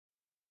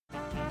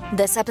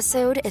This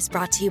episode is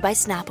brought to you by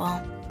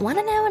Snapple. Want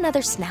to know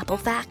another Snapple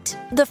fact?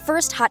 The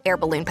first hot air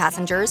balloon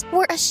passengers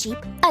were a sheep,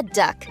 a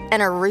duck,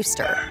 and a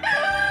rooster.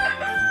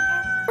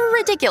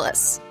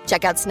 Ridiculous.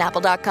 Check out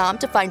Snapple.com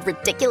to find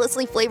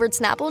ridiculously flavored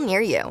Snapple near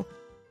you.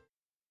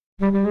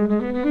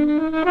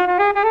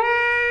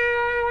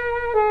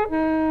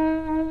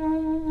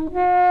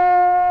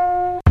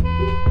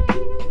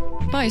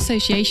 By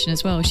association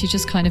as well, she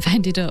just kind of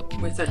ended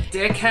up with a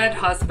dickhead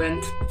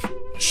husband.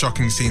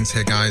 Shocking scenes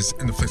here, guys,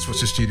 in the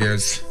Flixwatcher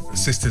studios. The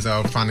sisters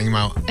are fanning him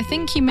out. I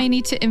think you may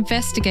need to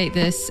investigate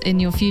this in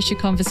your future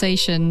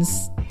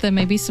conversations. There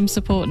may be some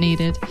support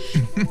needed.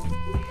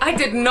 I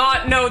did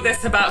not know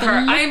this about her.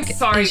 I'm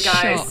sorry,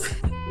 guys. Shock.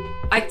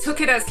 I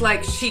took it as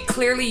like she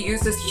clearly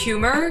uses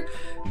humor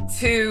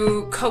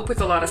to cope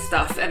with a lot of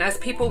stuff. And as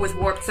people with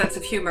warped sense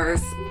of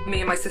humors,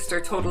 me and my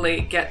sister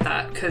totally get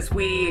that because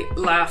we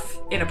laugh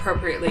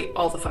inappropriately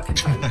all the fucking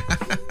time.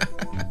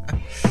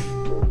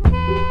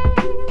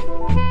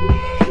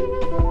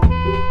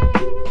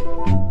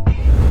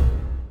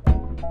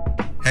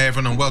 Hey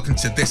everyone, and welcome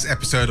to this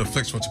episode of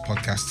Flixwatcher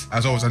Podcast.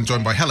 As always, I'm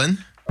joined by Helen.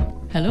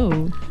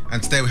 Hello.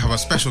 And today we have our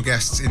special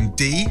guests in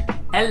Dee.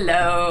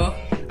 Hello.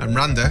 And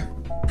Randa.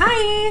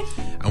 Hi.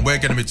 And we're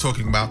going to be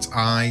talking about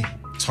Tonya.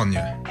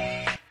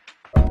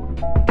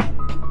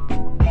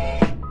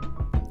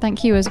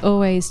 Thank you as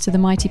always to the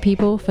mighty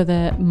people for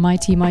the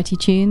mighty, mighty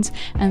tunes.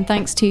 And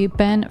thanks to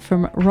Ben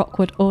from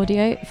Rockwood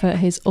Audio for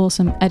his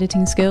awesome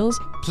editing skills.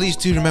 Please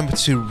do remember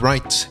to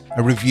write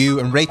a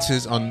review and rate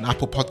us on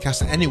Apple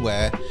Podcasts and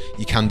anywhere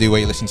you can do where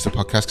you listen to the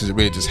podcast because it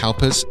really does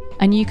help us.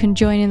 And you can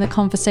join in the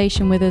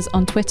conversation with us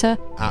on Twitter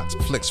At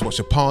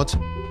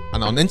FlixWatcherPod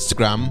and on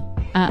Instagram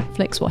at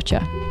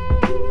FlixWatcher.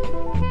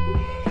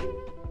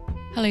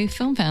 Hello,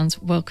 film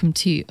fans. Welcome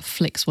to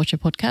Flixwatcher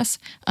Podcast.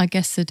 Our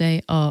guests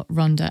today are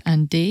Randa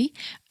and Dee.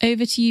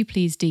 Over to you,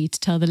 please, Dee, to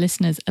tell the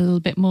listeners a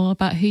little bit more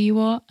about who you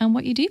are and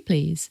what you do,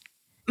 please.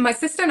 My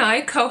sister and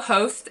I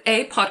co-host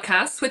a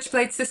podcast,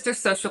 Switchblade Sisters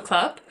Social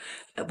Club,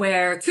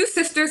 where two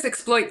sisters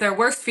exploit their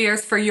worst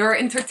fears for your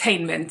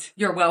entertainment.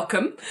 You're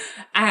welcome.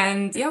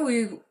 And yeah,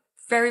 we're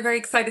very, very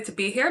excited to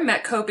be here.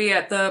 Met Kobe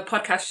at the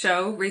podcast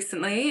show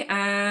recently,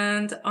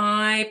 and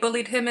I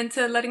bullied him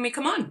into letting me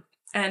come on.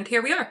 And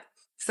here we are.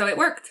 So it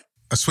worked.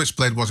 A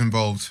switchblade was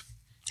involved.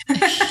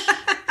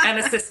 And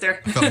a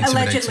sister.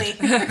 Allegedly.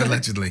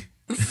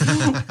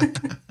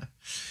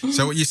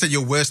 So what you said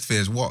your worst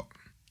fears, what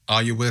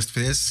are your worst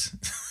fears?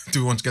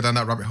 Do we want to go down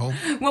that rabbit hole?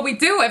 Well, we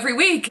do every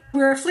week.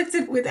 We're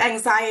afflicted with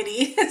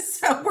anxiety,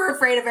 so we're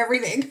afraid of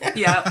everything.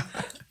 Yeah.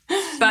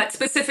 But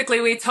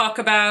specifically, we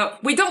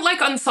don't like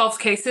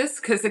unsolved cases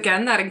because,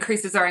 again, that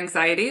increases our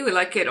anxiety. We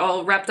like it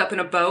all wrapped up in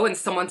a bow and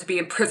someone to be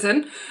in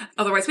prison.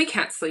 Otherwise, we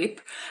can't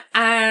sleep.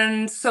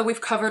 And so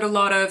we've covered a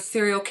lot of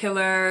serial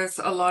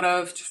killers, a lot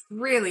of just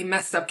really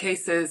messed up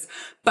cases.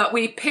 But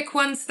we pick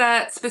ones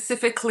that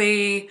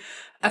specifically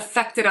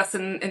affected us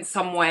in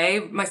some way.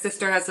 My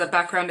sister has a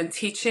background in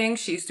teaching.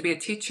 She used to be a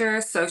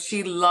teacher, so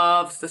she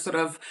loves the sort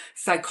of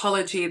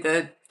psychology,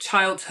 the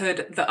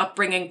childhood, the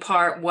upbringing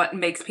part, what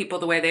makes people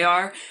the way they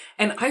are.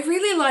 And I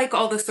really like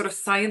all this sort of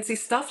sciencey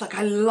stuff. Like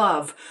I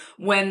love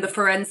when the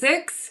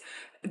forensics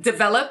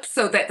develop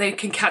so that they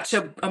can catch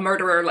a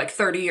murderer like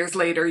 30 years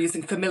later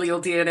using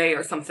familial DNA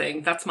or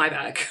something. That's my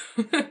bag.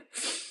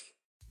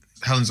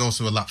 Helen's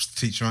also a lapsed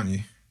teacher, aren't you?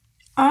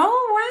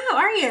 Oh, wow.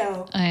 Are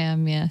you? I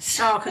am, yes.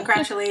 Oh,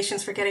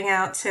 congratulations for getting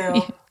out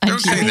too. Don't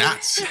say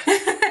that.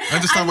 I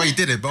understand why you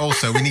did it, but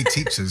also we need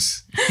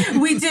teachers.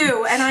 We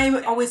do. And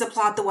I always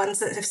applaud the ones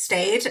that have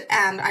stayed,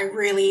 and I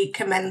really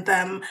commend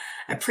them,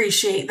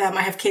 appreciate them.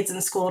 I have kids in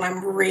school, and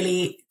I'm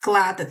really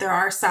glad that there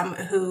are some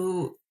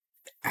who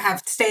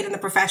have stayed in the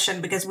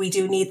profession because we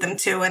do need them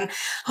to. And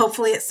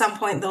hopefully at some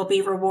point they'll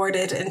be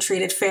rewarded and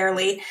treated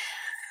fairly.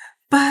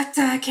 But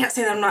I can't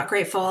say that I'm not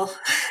grateful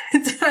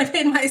that I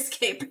made my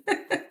escape.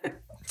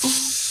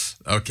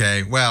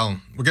 Okay, well,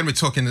 we're going to be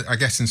talking, I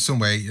guess, in some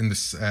way in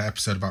this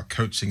episode about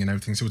coaching and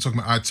everything. So we're talking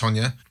about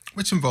Tonya,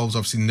 which involves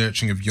obviously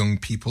nurturing of young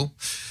people.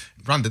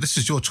 Randa, this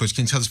is your choice.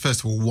 Can you tell us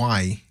first of all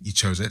why you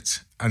chose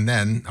it? And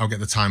then I'll get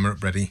the timer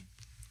up ready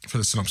for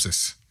the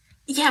synopsis.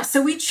 Yeah,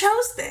 so we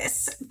chose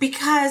this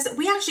because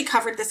we actually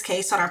covered this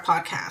case on our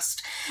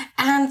podcast.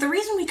 And the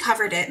reason we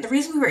covered it, the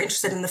reason we were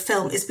interested in the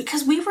film is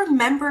because we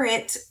remember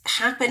it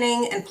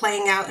happening and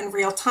playing out in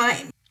real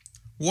time.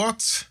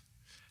 What?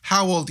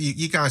 How old are you?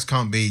 You guys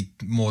can't be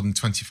more than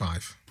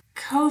 25.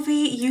 Kobe,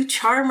 you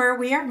charmer.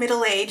 We are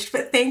middle-aged,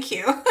 but thank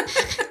you.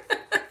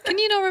 Can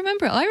you not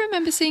remember it? I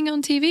remember seeing it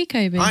on TV,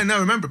 Kobe. I know,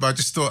 remember, but I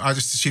just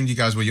assumed you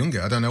guys were younger.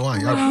 I don't know why.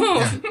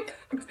 Yeah.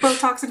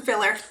 Botox and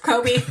filler,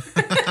 Kobe.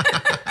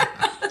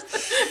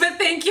 But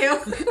thank you.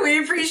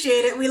 We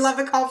appreciate it. We love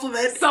a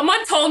compliment.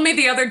 Someone told me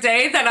the other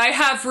day that I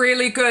have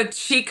really good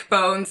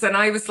cheekbones, and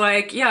I was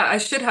like, yeah, I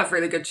should have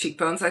really good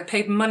cheekbones. I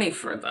paid money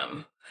for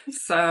them.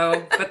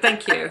 So, but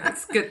thank you.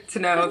 It's good to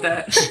know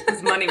that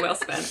it's money well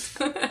spent.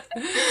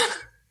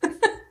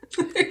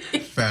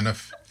 Fair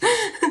enough.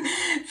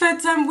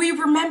 But we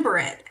remember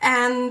it.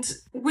 And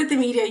with the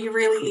media,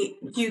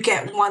 you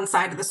get one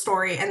side of the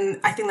story. And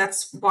I think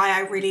that's why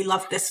I really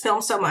loved this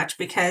film so much,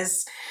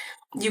 because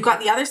you got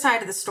the other side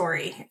of the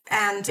story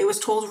and it was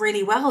told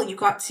really well. You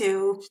got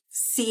to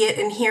see it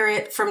and hear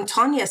it from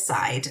Tonya's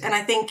side. And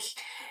I think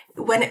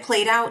when it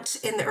played out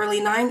in the early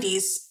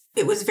 90s,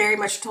 it was very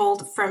much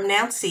told from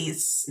Nancy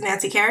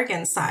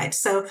Kerrigan's side.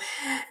 So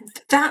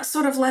that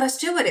sort of let us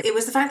do it. It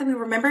was the fact that we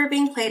remember it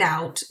being played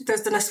out.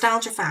 There's the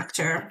nostalgia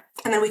factor.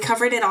 And then we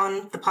covered it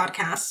on the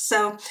podcast.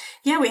 So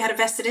yeah, we had a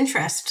vested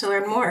interest to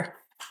learn more.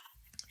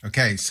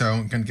 Okay, so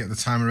I'm going to get the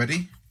timer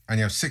ready. And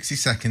you have 60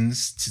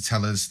 seconds to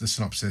tell us the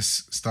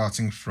synopsis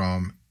starting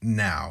from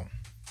now.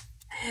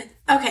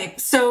 Okay,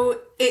 so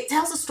it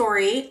tells a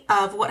story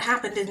of what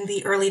happened in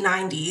the early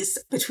 90s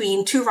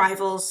between two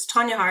rivals,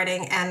 Tonya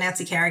Harding and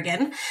Nancy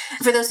Kerrigan.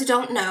 For those who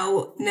don't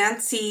know,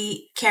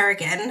 Nancy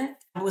Kerrigan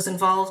was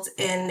involved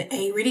in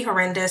a really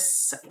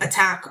horrendous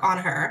attack on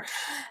her.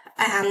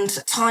 And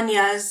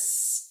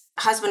Tonya's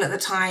husband at the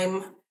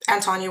time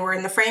and Tonya were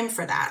in the frame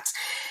for that.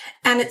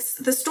 And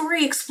the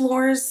story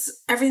explores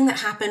everything that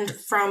happened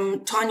from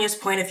Tonya's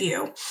point of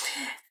view.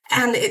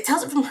 And it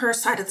tells it from her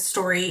side of the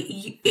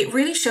story. It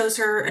really shows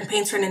her and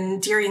paints her in an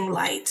endearing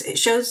light. It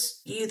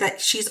shows you that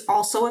she's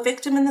also a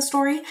victim in the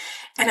story.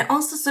 And it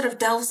also sort of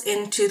delves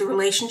into the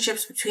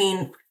relationships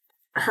between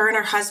her and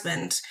her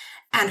husband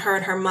and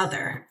her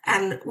mother,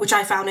 and which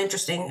I found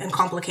interesting and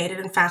complicated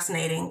and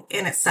fascinating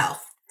in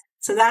itself.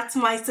 So that's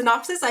my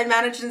synopsis. I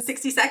managed in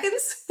 60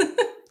 seconds.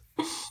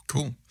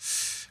 Cool.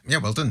 Yeah,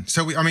 well done.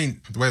 So,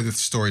 the way the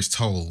story is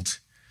told,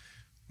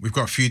 we've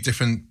got a few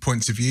different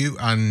points of view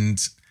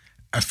and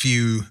a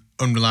few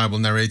unreliable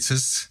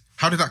narrators.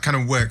 How did that kind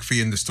of work for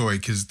you in the story?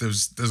 Because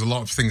there's a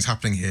lot of things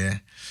happening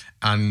here,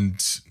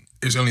 and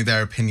it was only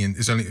their opinion.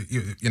 It's only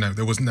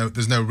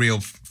there's no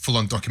real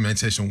full-on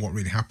documentation on what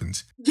really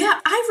happened. Yeah,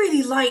 I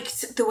really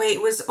liked the way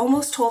it was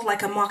almost told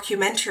like a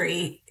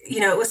mockumentary.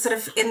 It was sort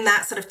of in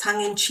that sort of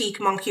tongue-in-cheek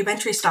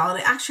mockumentary style. And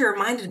it actually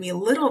reminded me a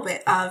little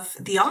bit of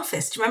The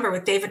Office. Do you remember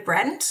with David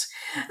Brent?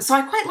 So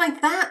I quite like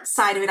that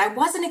side of it. I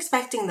wasn't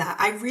expecting that.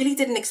 I really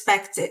didn't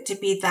expect it to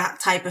be that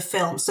type of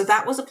film. So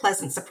that was a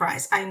pleasant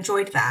surprise. I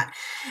enjoyed that.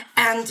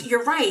 And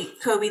you're right,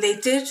 Kobe, they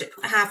did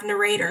have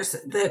narrators.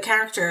 The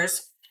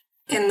characters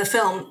in the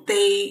film,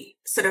 they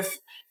sort of,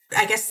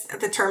 I guess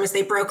the term is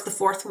they broke the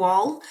fourth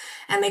wall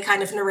and they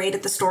kind of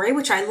narrated the story,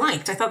 which I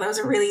liked. I thought that was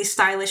a really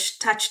stylish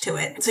touch to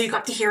it. So you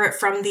got to hear it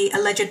from the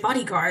alleged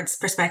bodyguard's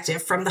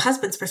perspective, from the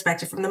husband's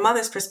perspective, from the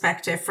mother's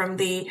perspective, from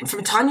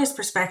Tonya's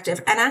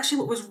perspective. And actually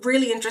what was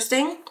really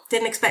interesting,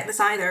 didn't expect this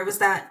either, was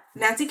that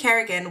Nancy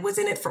Kerrigan was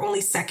in it for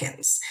only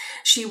seconds.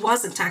 She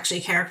wasn't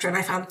actually a character, and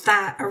I found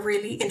that a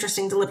really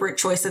interesting, deliberate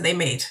choice that they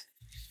made.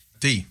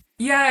 D.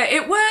 Yeah,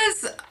 it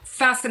was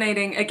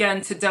fascinating, again,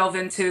 to delve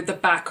into the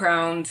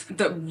background,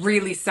 the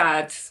really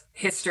sad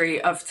history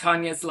of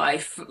Tonya's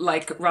life.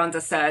 Like Randa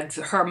said,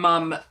 her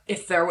mum,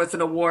 if there was an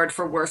award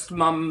for worst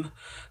mum,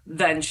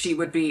 then she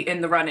would be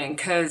in the running,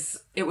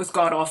 because it was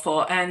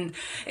god-awful. And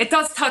it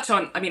does touch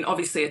on,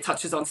 obviously it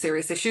touches on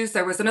serious issues.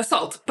 There was an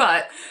assault,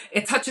 but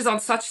it touches on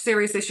such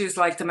serious issues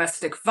like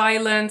domestic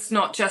violence,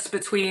 not just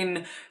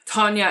between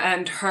Tonya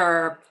and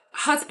her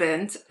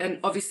husband, and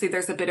obviously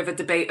there's a bit of a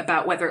debate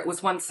about whether it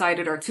was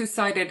one-sided or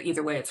two-sided.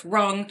 Either way, it's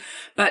wrong.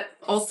 But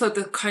also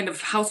the kind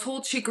of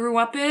household she grew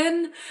up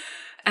in.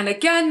 And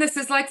again, this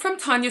is like from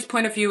Tonya's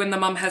point of view, and the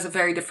mum has a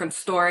very different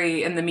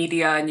story in the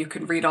media, and you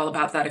can read all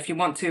about that if you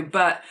want to.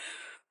 But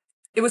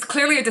it was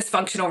clearly a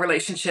dysfunctional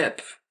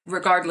relationship,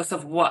 regardless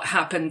of what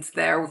happened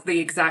there, the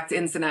exact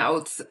ins and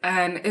outs.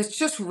 And it's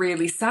just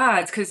really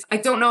sad, because I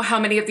don't know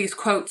how many of these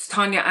quotes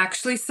Tonya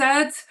actually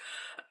said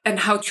and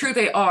how true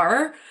they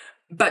are.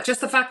 But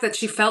just the fact that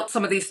she felt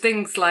some of these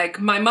things, like,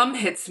 my mum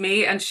hits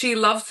me and she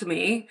loves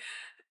me,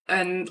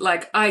 and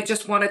like, I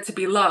just wanted to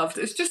be loved.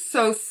 It's just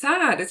so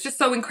sad. It's just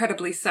so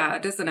incredibly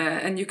sad, isn't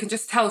it? And you can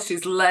just tell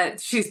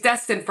she's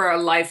destined for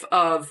a life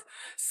of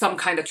some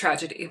kind of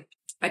tragedy.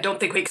 I don't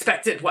think we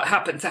expected what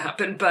happened to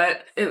happen,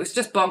 but it was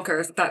just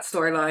bonkers, that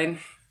storyline.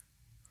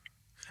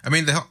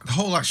 The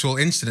whole actual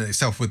incident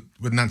itself with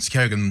Nancy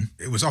Kerrigan,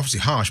 it was obviously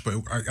harsh, but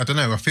I don't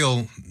know. I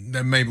feel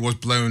that maybe it was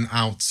blown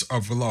out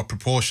of a lot of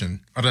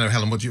proportion. I don't know,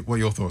 Helen, what are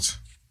your thoughts?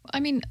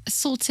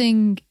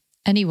 Assaulting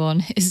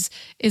anyone is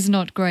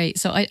not great.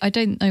 So I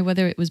don't know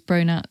whether it was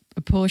blown out of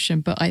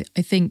proportion, but I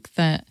think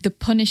that the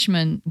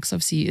punishment, because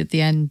obviously at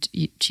the end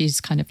she's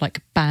kind of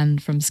like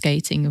banned from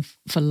skating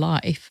for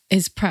life,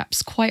 is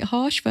perhaps quite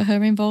harsh for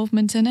her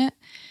involvement in it.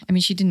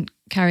 She didn't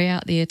carry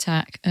out the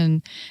attack,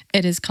 and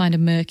it is kind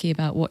of murky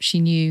about what she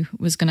knew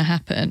was going to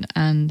happen,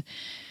 and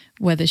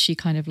whether she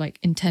kind of like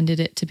intended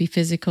it to be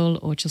physical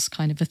or just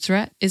kind of a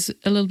threat is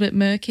a little bit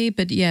murky.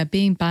 But yeah,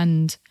 being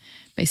banned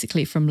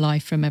basically from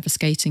life, from ever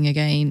skating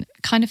again,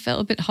 kind of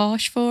felt a bit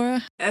harsh for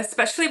her.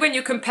 Especially when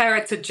you compare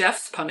it to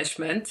Jeff's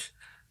punishment,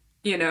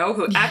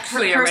 who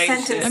actually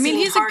arranged it.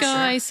 He's a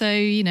guy, so,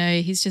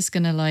 he's just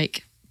going to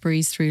like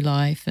breeze through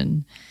life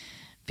and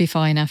be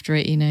fine after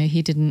it.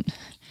 He didn't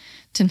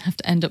have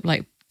to end up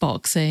like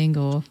boxing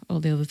or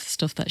all the other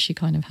stuff that she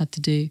kind of had to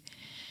do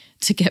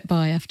to get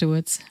by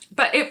afterwards.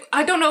 But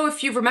I don't know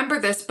if you remember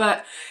this,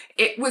 but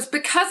it was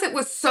because it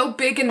was so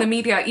big in the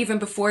media even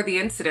before the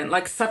incident.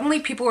 Like suddenly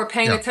people were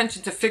paying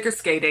attention to figure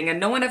skating and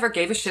no one ever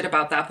gave a shit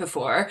about that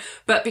before.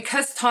 But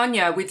because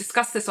Tonya, we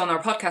discussed this on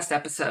our podcast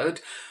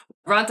episode,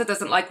 Randa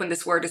doesn't like when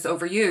this word is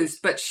overused,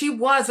 but she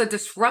was a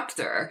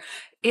disruptor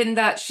in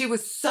that she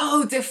was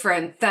so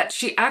different that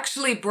she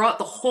actually brought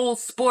the whole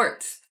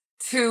sport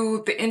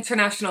to the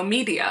international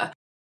media.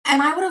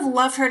 And I would have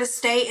loved her to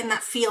stay in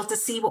that field to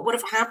see what would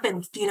have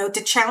happened,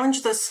 to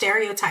challenge those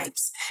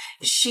stereotypes.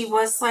 She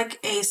was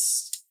like a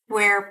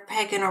square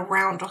peg in a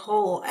round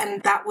hole,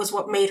 and that was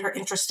what made her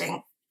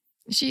interesting.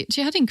 She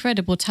had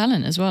incredible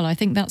talent as well. I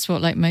think that's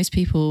what like most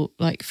people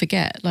like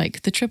forget.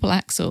 Like the triple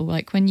axel,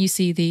 like when you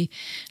see the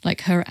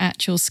like her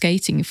actual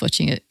skating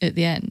footing at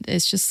the end,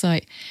 it's just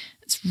like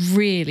it's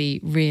really,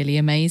 really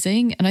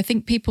amazing. And I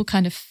think people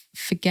kind of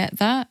forget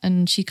that.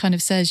 And she kind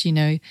of says,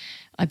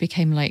 I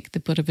became like the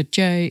butt of a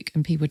joke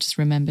and people just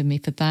remember me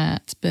for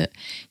that. But,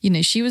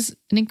 she was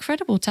an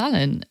incredible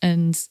talent.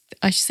 And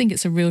I just think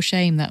it's a real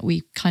shame that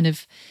we kind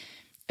of,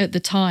 at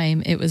the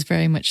time, it was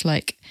very much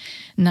like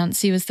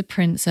Nancy was the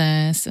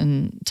princess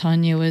and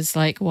Tonya was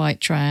like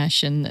white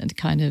trash and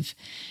kind of,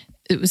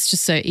 it was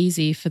just so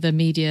easy for the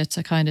media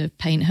to kind of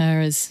paint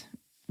her as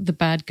the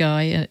bad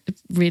guy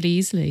really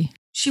easily.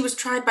 She was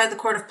tried by the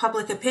court of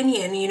public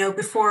opinion,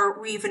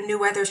 before we even knew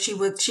whether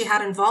she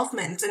had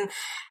involvement. And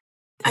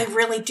I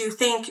really do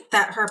think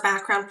that her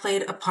background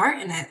played a part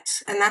in it.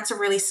 And that's a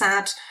really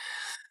sad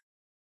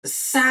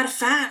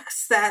fact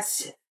that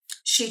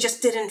she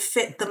just didn't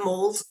fit the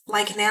mold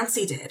like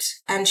Nancy did.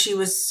 And she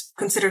was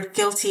considered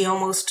guilty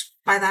almost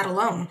by that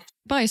alone.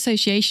 By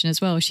association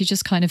as well. She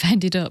just kind of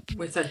ended up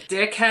with a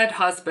dickhead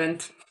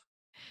husband.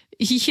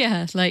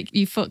 Yeah, like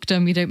you fucked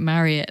him, you don't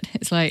marry it.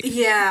 It's like,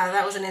 yeah,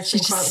 that was an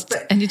interesting quote.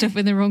 But ended up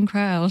in the wrong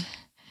crowd.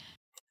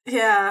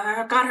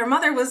 Yeah, God, her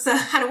mother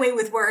had a way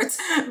with words.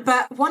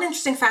 But one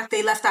interesting fact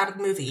they left out of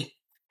the movie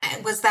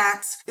was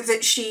that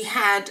she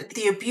had,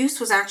 the abuse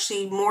was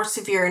actually more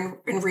severe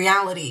in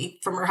reality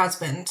from her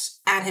husband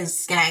and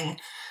his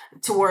gang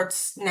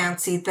towards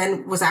Nancy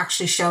than was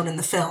actually shown in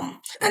the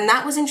film. And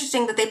that was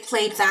interesting that they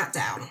played that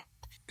down.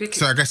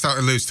 So I guess that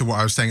alludes to what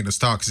I was saying at the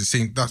start, because it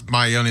seemed that's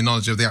my only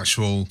knowledge of the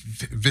actual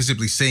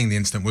visibly seeing the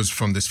incident was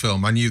from this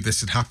film. I knew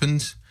this had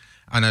happened,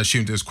 and I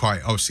assumed it was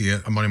quite obviously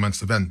a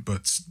monumental event,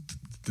 but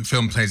the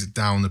film plays it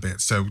down a bit.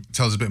 So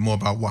tell us a bit more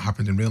about what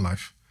happened in real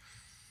life.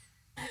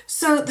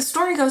 So the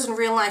story goes in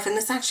real life, and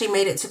this actually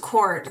made it to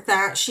court,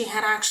 that she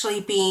had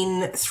actually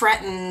been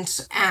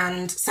threatened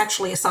and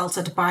sexually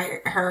assaulted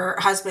by her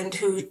husband,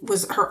 who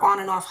was her on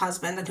and off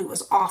husband and who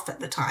was off at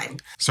the time.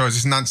 So is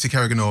this Nancy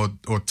Kerrigan or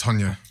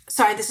Tonya?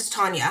 Sorry, this is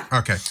Tonya.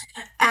 Okay.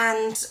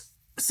 And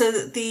so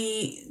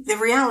the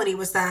reality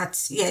was that,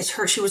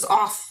 she was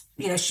off.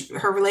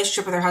 Her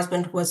relationship with her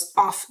husband was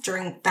off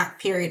during that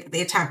period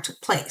the attack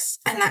took place,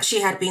 and that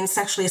she had been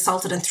sexually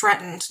assaulted and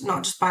threatened,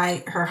 not just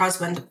by her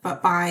husband,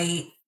 but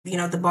by,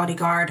 the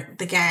bodyguard,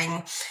 the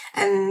gang,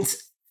 and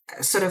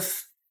sort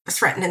of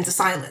threatened into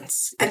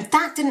silence. And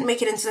that didn't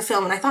make it into the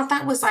film. And I thought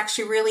that was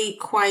actually really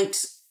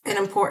quite an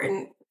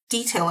important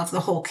detail of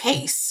the whole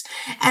case.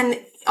 And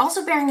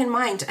also bearing in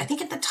mind, I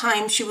think at the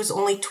time she was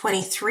only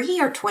 23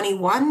 or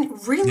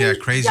 21, really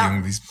crazy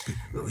young.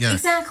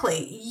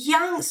 Exactly.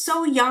 Young,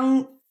 so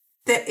young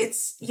that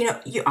it's,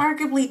 you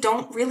arguably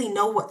don't really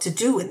know what to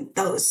do in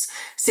those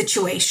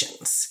situations,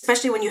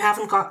 especially when you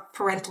haven't got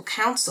parental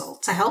counsel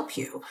to help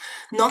you.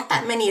 Not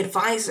that many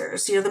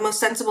advisors. The most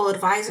sensible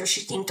advisor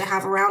she seemed to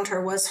have around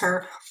her was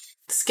her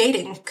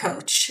skating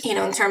coach,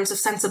 in terms of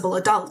sensible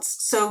adults.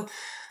 So,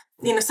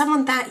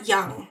 someone that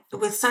young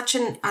with such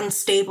an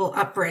unstable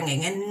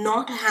upbringing and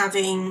not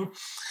having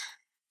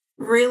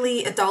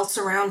really adults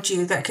around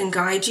you that can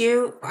guide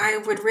you, I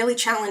would really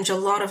challenge a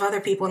lot of other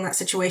people in that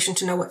situation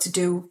to know what to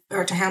do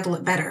or to handle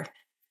it better.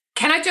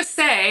 Can I just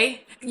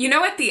say,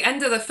 at the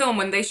end of the film,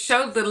 when they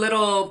showed the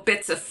little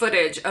bits of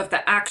footage of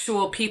the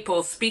actual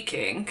people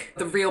speaking,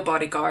 the real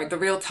bodyguard, the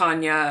real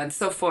Tonya, and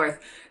so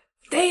forth,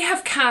 they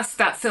have cast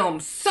that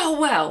film so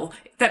well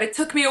that it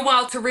took me a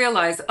while to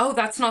realize,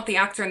 that's not the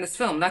actor in this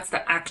film. That's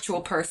the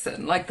actual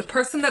person. Like the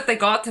person that they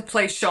got to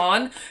play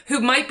Sean, who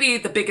might be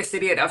the biggest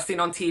idiot I've seen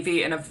on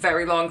TV in a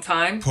very long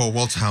time. Paul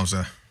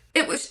Walterhauser.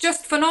 It was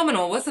just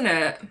phenomenal, wasn't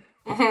it?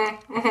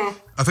 Mm-hmm, mm-hmm.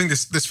 I think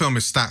this film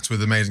is stacked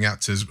with amazing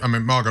actors. I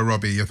mean, Margot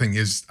Robbie, I think,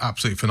 is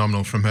absolutely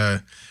phenomenal from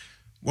her.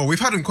 Well,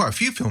 we've had her in quite a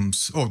few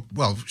films.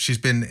 She's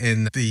been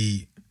in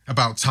the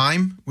About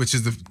Time, which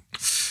is the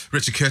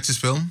Richard Curtis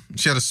film.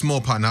 She had a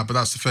small part in that, but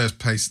that's the first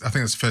place, I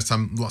think that's the first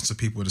time lots of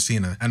people would have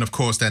seen her. And of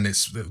course, then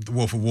it's The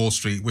Wolf of Wall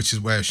Street, which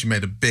is where she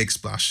made a big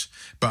splash.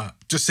 But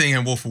just seeing her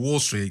in Wolf of Wall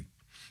Street,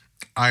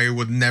 I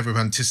would never have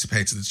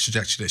anticipated the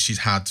trajectory that she's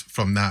had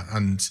from that.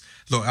 And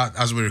look,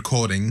 as we're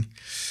recording,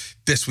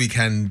 this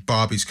weekend,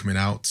 Barbie's coming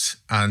out,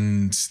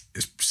 and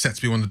it's set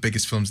to be one of the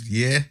biggest films of the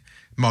year.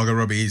 Margot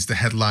Robbie is the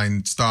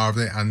headline star of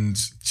it, and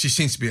she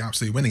seems to be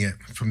absolutely winning it.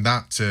 From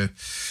that to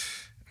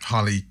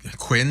Harley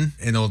Quinn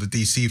in all the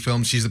DC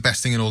films. She's the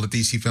best thing in all the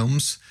DC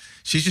films.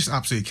 She's just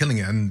absolutely killing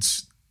it. And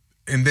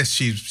in this,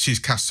 she's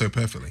cast so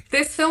perfectly.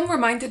 This film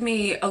reminded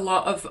me a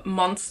lot of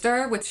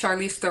Monster with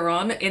Charlize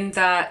Theron in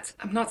that,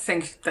 I'm not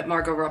saying that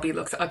Margot Robbie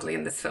looks ugly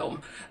in this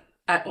film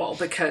at all,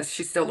 because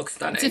she still looks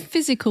stunning. It's a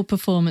physical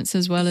performance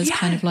as well as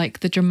kind of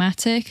like the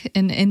dramatic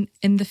in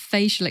the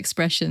facial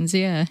expressions.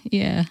 Yeah.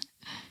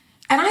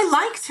 And I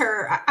liked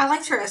her. I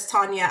liked her as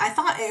Tonya. I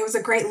thought it was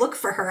a great look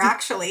for her,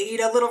 actually.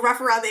 A little rough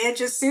around the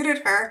edges suited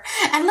her.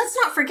 And let's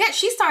not forget,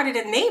 she started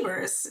in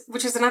Neighbours,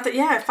 which is another,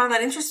 I found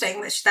that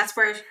interesting. That's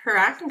where her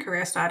acting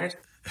career started.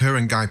 Her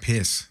and Guy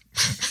Pearce.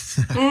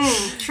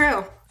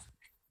 True.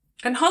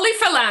 And Holly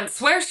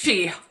Valance, where's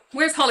she?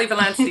 Where's Holly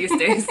Valance these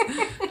days?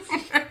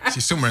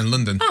 She's somewhere in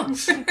London. Oh,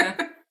 okay.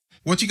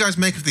 What do you guys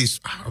make of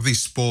these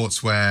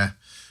sports where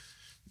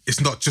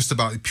it's not just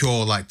about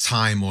pure like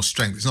time or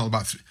strength? It's not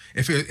about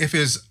if it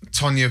was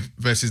Tonya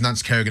versus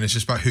Nancy Kerrigan, it's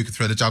just about who could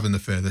throw the javelin the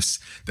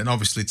furthest. Then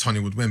obviously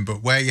Tonya would win.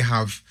 But where you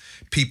have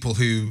people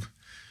who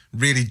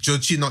really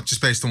judge you not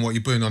just based on what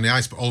you're doing on the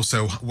ice, but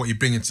also what you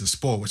bring into the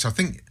sport, which I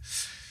think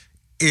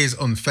is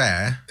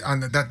unfair,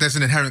 and that there's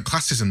an inherent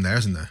classism there,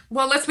 isn't there?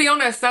 Well, let's be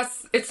honest,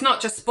 it's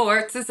not just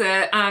sports, is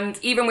it? And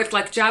even with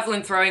like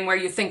javelin throwing, where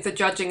you think the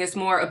judging is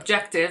more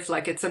objective,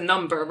 like it's a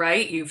number,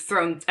 right? You've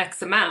thrown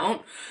X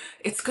amount.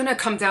 It's going to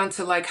come down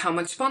to like how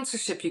much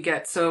sponsorship you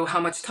get, so how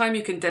much time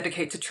you can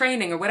dedicate to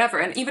training or whatever.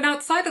 And even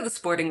outside of the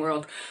sporting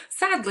world,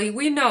 sadly,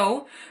 we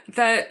know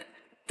that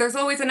there's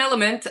always an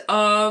element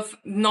of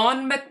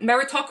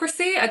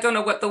non-meritocracy. I don't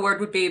know what the word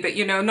would be, but,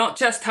 not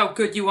just how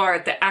good you are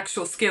at the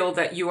actual skill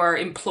that you are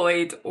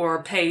employed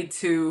or paid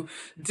to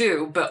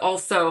do, but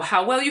also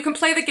how well you can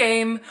play the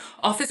game,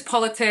 office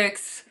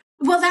politics.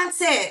 Well,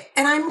 that's it.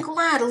 And I'm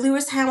glad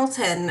Lewis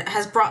Hamilton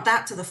has brought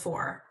that to the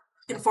fore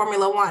in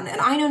Formula One. And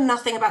I know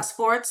nothing about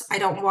sports. I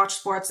don't watch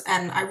sports,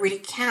 and I really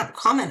can't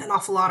comment an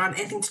awful lot on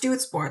anything to do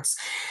with sports.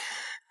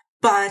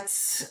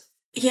 But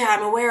yeah,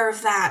 I'm aware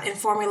of that in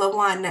Formula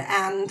One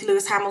and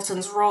Lewis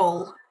Hamilton's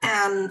role,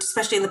 and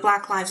especially in the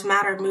Black Lives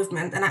Matter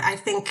movement. And I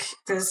think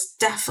it's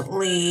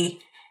definitely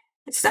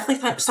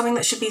something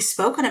that should be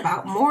spoken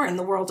about more in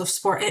the world of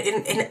sport,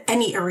 in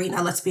any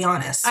arena, let's be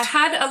honest. I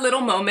had a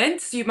little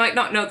moment, you might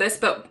not know this,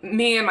 but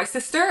me and my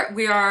sister,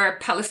 we are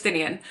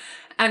Palestinian.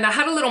 And I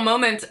had a little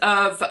moment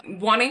of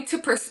wanting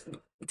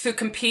to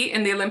compete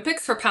in the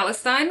Olympics for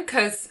Palestine,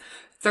 because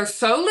there's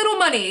so little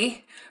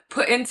money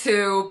put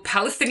into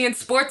Palestinian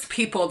sports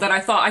people that I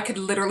thought I could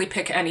literally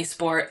pick any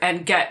sport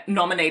and get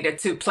nominated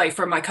to play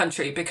for my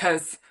country,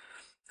 because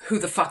who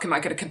the fuck am I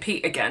going to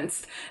compete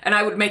against? And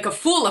I would make a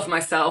fool of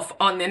myself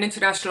on an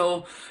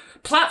international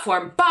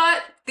platform.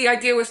 But the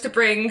idea was to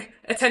bring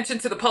attention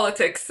to the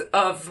politics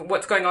of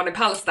what's going on in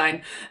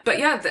Palestine. But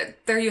yeah,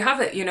 there you have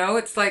it.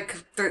 It's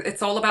like,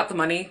 it's all about the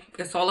money.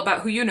 It's all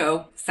about who you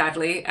know,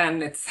 sadly.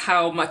 And it's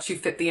how much you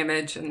fit the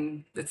image,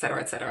 and et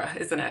cetera,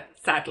 isn't it?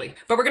 Sadly.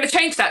 But we're going to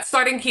change that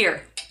starting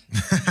here.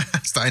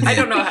 Starting here. I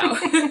don't know how.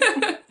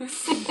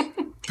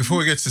 Before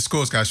we get to the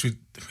scores, guys, we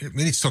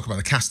need to talk about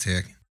the cast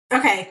here.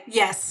 Okay,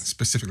 yes.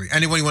 Specifically.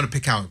 Anyone you want to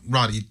pick out?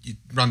 Randa,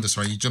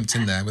 you jumped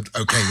in there with,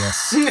 okay,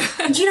 yes.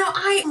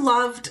 I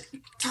loved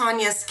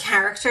Tanya's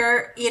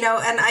character,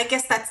 and I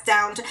guess that's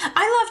down to...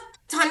 I love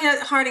Tonya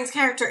Harding's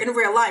character in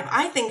real life.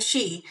 I think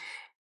she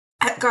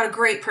got a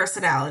great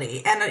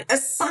personality. And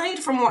aside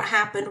from what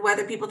happened,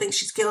 whether people think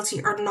she's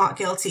guilty or not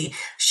guilty,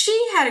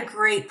 she had a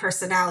great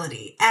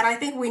personality. And I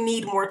think we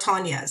need more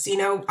Tonyas,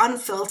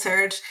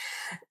 unfiltered,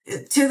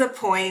 to the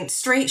point,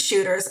 straight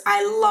shooters.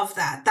 I love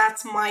that.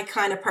 That's my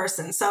kind of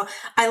person. So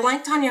I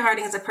like Tonya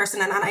Harding as a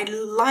person, and I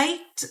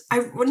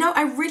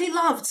really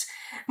loved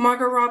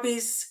Margot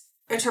Robbie's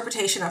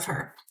interpretation of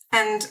her.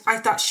 And I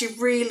thought she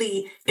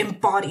really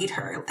embodied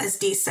her, as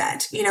Dee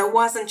said.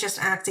 Wasn't just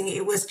acting,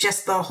 it was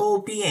just the whole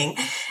being.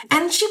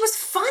 And she was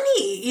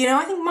funny.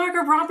 I think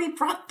Margot Robbie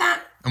brought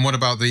that. And what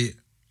about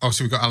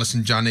obviously we've got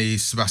Alison Janney,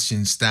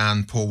 Sebastian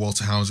Stan, Paul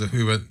Walter Hauser,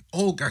 who are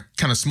all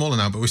kind of smaller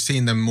now, but we're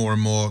seeing them more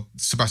and more.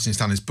 Sebastian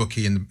Stan is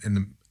Bucky in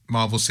the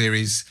Marvel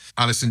series.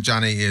 Alison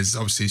Janney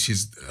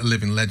she's a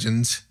living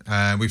legend.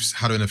 We've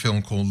had her in a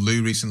film called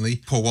Lou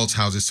recently. Paul Walter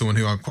Hauser is someone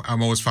who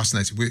I'm always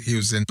fascinated with. He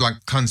was in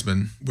Black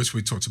Klansman, which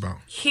we talked about.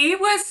 He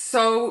was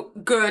so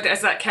good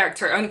as that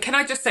character. And can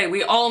I just say,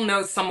 we all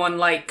know someone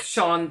like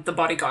Sean, the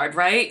bodyguard,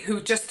 right?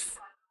 Who just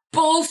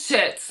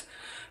bullshits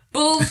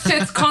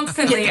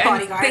constantly. The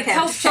bodyguard. And they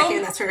tell that's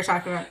what you're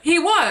talking about. He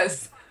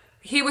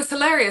was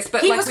hilarious,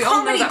 but we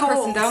all know that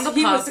person down the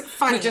pub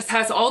who just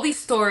has all these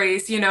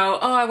stories,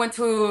 I went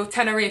to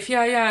Tenerife,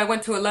 I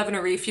went to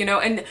Tenerife,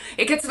 and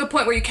it gets to the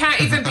point where you can't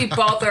even be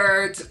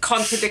bothered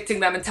contradicting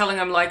them and telling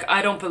them, like,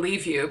 I don't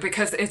believe you,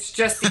 because it's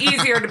just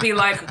easier to be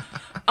like,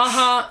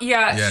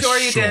 sure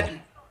you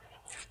did.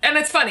 And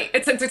it's funny,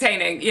 it's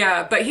entertaining,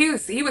 but he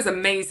was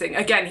amazing.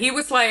 Again, he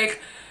was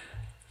like...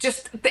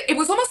 it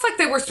was almost like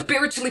they were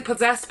spiritually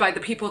possessed by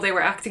the people they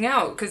were acting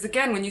out. Because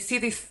again, when you see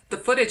the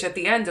footage at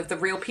the end of the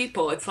real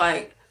people, it's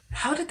like,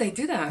 how did they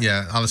do that?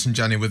 Yeah, Alison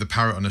Janney with a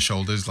parrot on her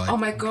shoulders, like, oh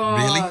my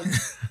God. Really?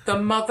 The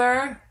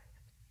mother,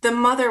 The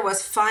mother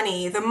was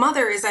funny. The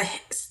mother is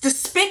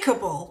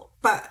despicable,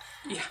 but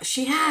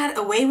she had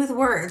a way with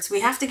words.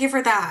 We have to give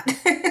her that.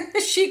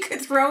 She could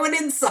throw an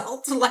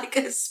insult like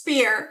a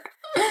spear.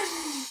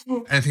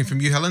 Anything from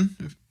you, Helen,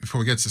 before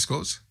we get to the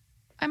scores?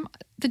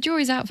 The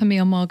jury's out for me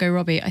on Margot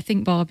Robbie. I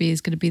think Barbie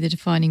is going to be the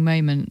defining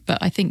moment, but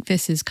I think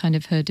this is kind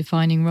of her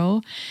defining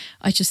role.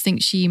 I just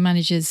think she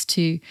manages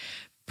to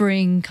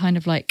bring kind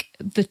of like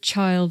the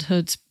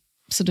childhood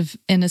sort of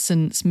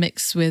innocence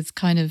mixed with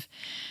kind of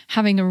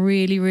having a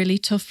really, really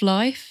tough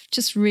life,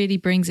 just really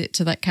brings it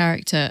to that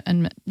character.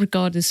 And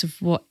regardless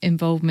of what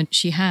involvement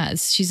she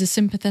has, she's a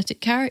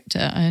sympathetic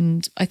character.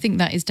 And I think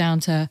that is down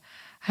to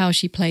how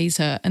she plays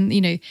her. And,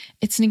 you know,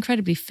 it's an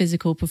incredibly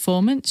physical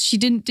performance. She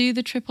didn't do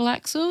the triple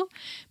axel,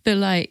 but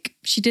like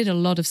she did a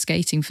lot of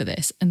skating for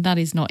this, and that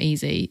is not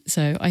easy.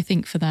 So I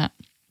think for that,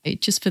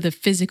 just for the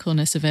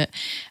physicalness of it,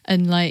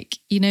 and like,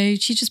 you know,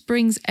 she just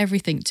brings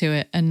everything to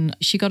it. And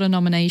she got a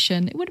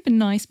nomination. It would have been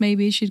nice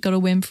maybe she'd got a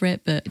win for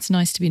it, but it's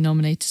nice to be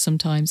nominated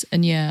sometimes.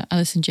 And yeah,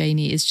 Alison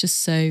Janney is just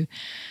so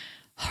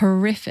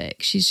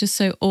horrific. She's just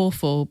so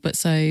awful, but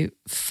so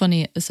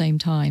funny at the same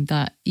time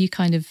that you're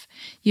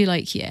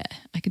like, yeah,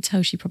 I could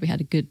tell she probably had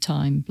a good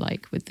time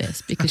like with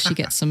this, because she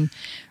gets some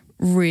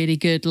really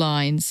good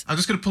lines. I'm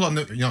just going to pull on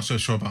you're not so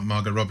sure about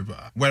Margot Robbie,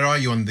 but where are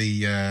you on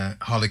the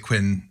Harley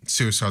Quinn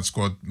Suicide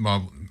Squad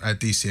Marvel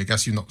DC? I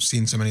guess you've not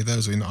seen so many of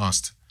those, or you're not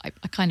asked? I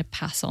kind of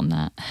pass on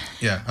that.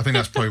 Yeah, I think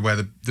that's probably where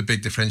the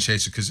big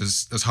differentiator,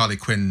 because as Harley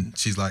Quinn,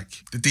 she's like,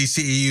 the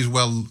DCEU is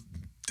well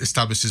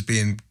established as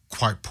being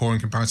quite poor in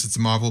comparison to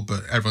Marvel,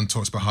 but everyone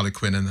talks about Harley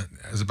Quinn and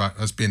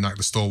as being like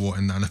the stalwart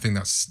in that, and I think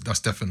that's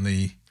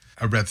definitely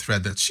a red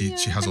thread that she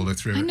has all the way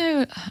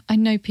through. I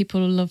know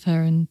people love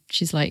her and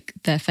she's like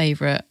their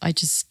favourite. I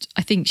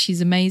think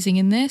she's amazing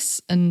in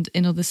this, and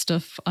in other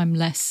stuff I'm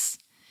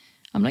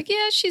like,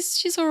 yeah,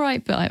 she's all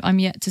right, but I'm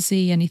yet to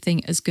see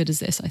anything as good as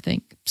this, I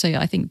think. So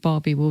yeah, I think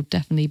Barbie will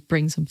definitely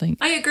bring something.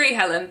 I agree,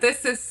 Helen.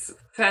 This is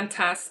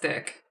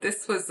fantastic.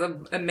 This was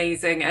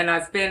amazing, and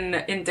I've been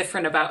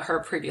indifferent about her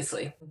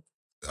previously.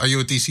 Are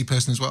you a DC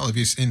person as well? Have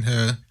you seen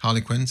her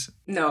Harley Quinns?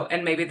 No,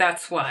 and maybe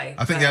that's why.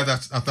 I think,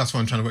 that's what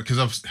I'm trying to work,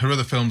 because her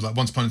other films, like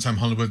Once Upon a Time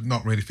Hollywood,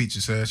 not really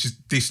features her. She's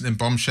decent in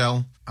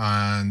Bombshell,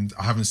 and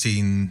I haven't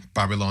seen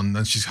Babylon,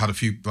 and she's had a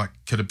few like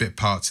kind of bit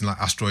parts in like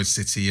Asteroid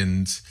City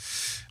and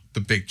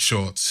The Big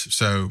Short.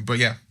 So, but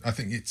yeah, I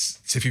think it's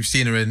if you've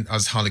seen her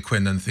as Harley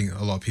Quinn, then I think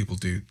a lot of people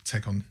do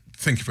think of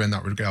her in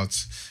that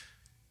regards.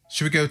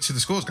 Should we go to the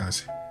scores,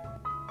 guys?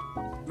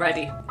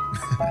 Ready.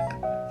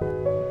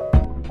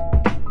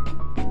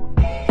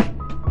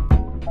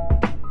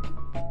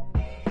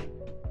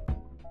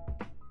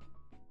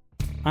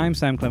 I'm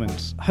Sam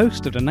Clements,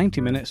 host of the 90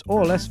 Minutes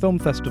or Less Film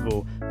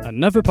Festival,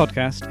 another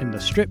podcast in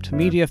the Stripped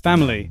Media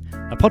family,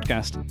 a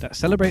podcast that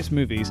celebrates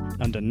movies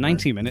under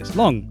 90 minutes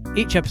long.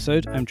 Each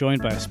episode, I'm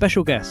joined by a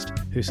special guest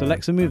who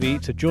selects a movie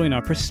to join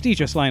our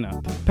prestigious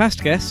lineup.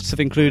 Past guests have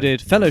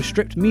included fellow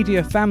Stripped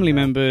Media family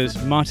members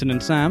Martin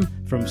and Sam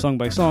from Song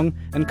by Song,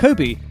 and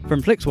Kobe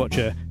from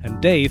FlixWatcher, and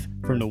Dave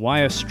from The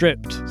Wire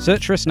Stripped.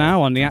 Search for us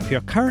now on the app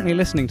you're currently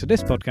listening to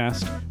this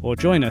podcast, or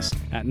join us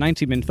at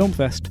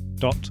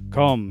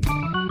 90minfilmfest.com.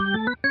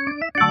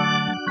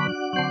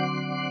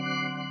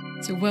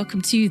 So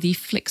welcome to the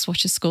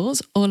FlixWatcher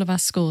scores. All of our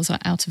scores are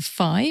out of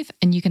 5,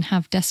 and you can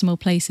have decimal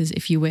places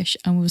if you wish.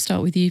 And we'll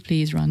start with you,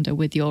 please, Randa,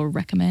 with your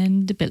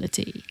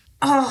recommendability.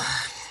 Oh,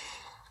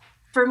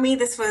 for me,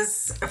 this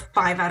was a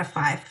 5 out of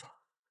 5.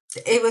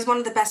 It was one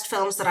of the best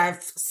films that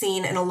I've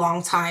seen in a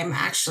long time,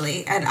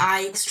 actually. And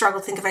I struggle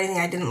to think of anything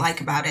I didn't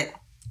like about it.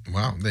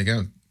 Wow, there you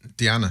go.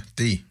 Diana,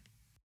 D.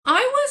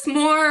 I was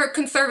more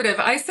conservative.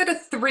 I said a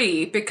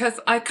 3 because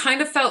I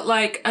kind of felt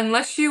like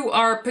unless you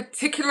are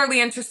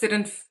particularly interested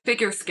in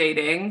figure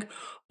skating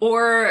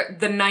or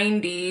the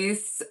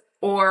 90s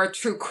or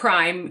true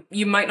crime,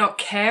 you might not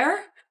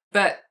care.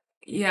 But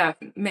yeah,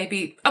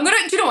 maybe do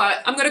you know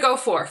what? I'm going to go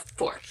 4.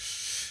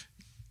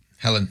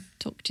 Helen.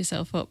 Talked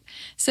yourself up.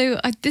 So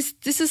this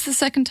is the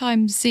second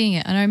time seeing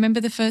it, and I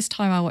remember the first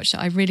time I watched it,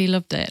 I really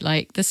loved it.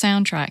 Like, the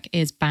soundtrack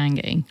is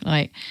banging.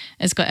 Like,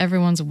 it's got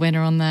Everyone's a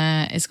Winner on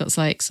there. It's got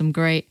like some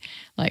great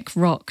like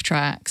rock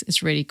tracks.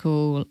 It's really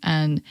cool,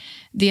 and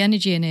the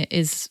energy in it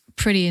is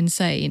pretty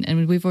insane.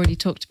 And we've already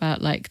talked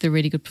about like the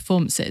really good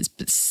performances,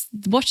 but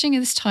watching it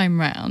this time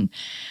round,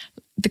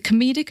 the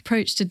comedic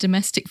approach to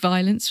domestic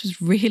violence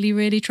was really,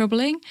 really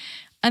troubling.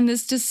 And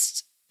there's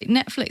just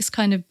Netflix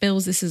kind of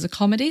bills this as a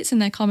comedy. It's in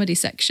their comedy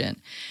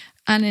section.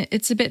 And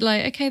it's a bit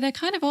like, okay, there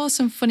kind of are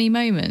some funny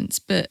moments,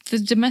 but the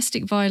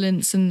domestic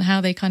violence and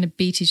how they kind of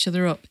beat each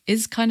other up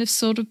is kind of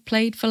sort of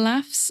played for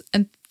laughs.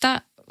 And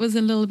that was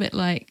a little bit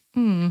like,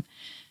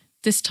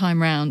 this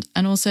time round.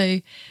 And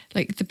also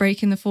like the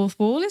breaking the fourth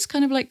wall is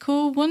kind of like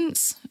cool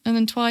once, and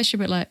then twice you're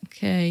a bit like,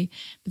 okay.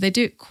 But they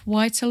do it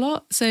quite a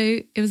lot. So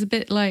it was a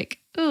bit like,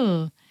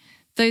 oh,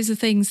 those are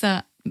things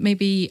that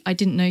maybe I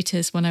didn't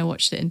notice when I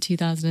watched it in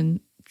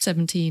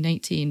 2017,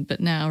 18, but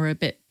now are a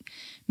bit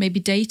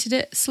maybe dated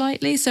it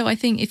slightly. So I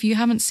think if you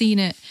haven't seen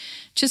it,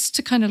 just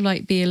to kind of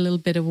like be a little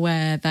bit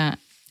aware that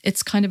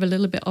it's kind of a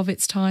little bit of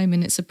its time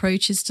in its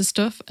approaches to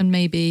stuff, and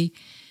maybe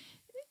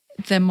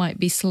there might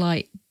be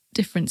slight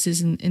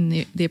differences in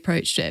the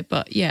approach to it.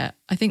 But yeah,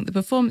 I think the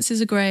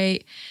performances are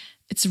great.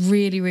 It's a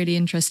really, really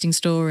interesting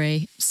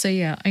story. So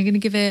yeah, I'm going to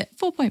give it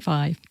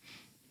 4.5.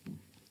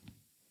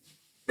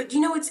 But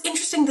it's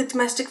interesting, the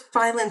domestic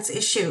violence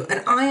issue.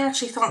 And I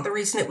actually thought the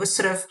reason it was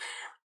sort of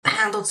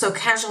handled so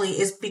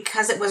casually is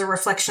because it was a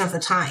reflection of the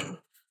time.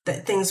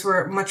 That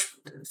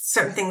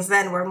certain things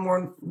then were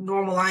more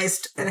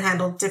normalized and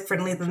handled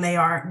differently than they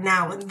are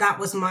now. And that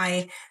was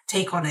my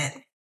take on it.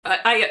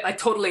 I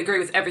totally agree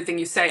with everything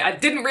you say. I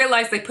didn't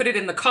realize they put it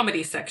in the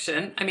comedy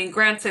section. I mean,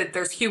 granted,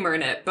 there's humor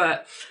in it,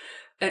 but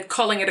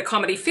calling it a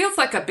comedy feels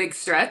like a big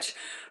stretch.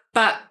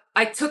 But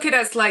I took it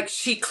as like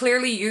she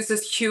clearly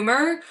uses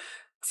humor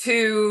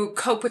to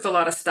cope with a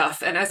lot of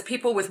stuff. And as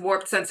people with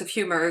warped sense of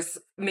humors,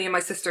 me and my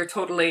sister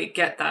totally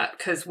get that,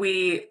 because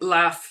we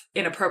laugh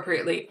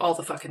inappropriately all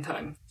the fucking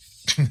time.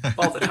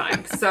 All the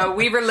time. So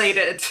we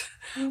related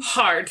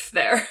hard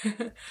there.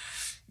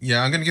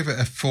 Yeah, I'm going to give it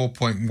a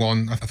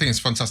 4.1. I think it's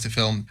a fantastic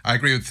film. I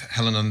agree with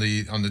Helen on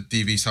the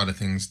DV side of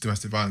things,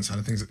 domestic violence side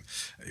of things.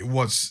 It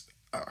was,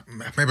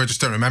 maybe I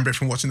just don't remember it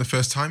from watching the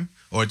first time,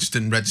 or it just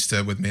didn't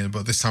register with me.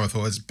 But this time I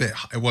thought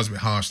it was a bit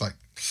harsh, like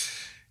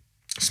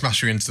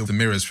smashing into the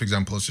mirrors, for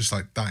example. It's just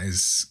like,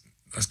 that's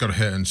got to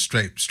hurt, and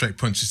straight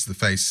punches to the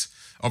face.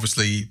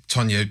 Obviously,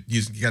 Tonya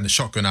getting a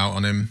shotgun out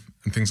on him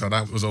and things like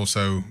that was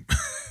also...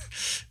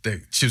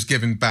 she was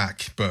giving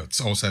back, but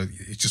also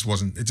it just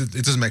wasn't.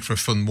 It doesn't make for a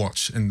fun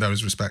watch in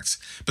those respects.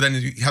 But then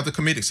you have the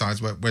comedic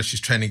sides where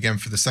she's training again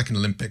for the second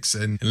Olympics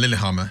in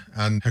Lillehammer,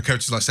 and her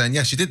coach is like saying,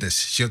 "Yeah, she did this.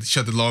 She had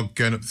the log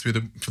going up for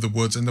the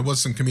woods, and there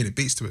was some comedic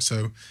beats to it."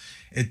 So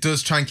it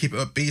does try and keep it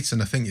upbeat,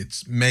 and I think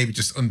it's maybe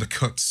just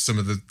undercuts some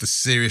of the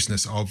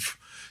seriousness of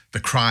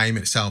the crime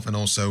itself, and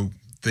also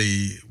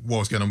what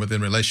was going on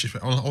within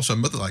relationship. Also,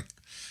 mother, like,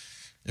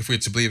 if we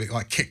had to believe it,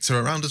 like kicked her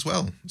around as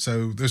well.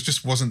 So there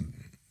just wasn't.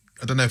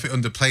 I don't know if it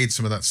underplayed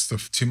some of that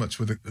stuff too much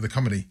with the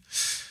comedy.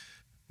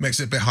 Makes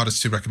it a bit harder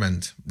to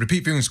recommend.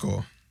 Repeat viewing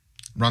score,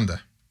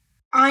 Randa.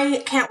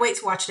 I can't wait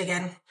to watch it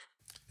again.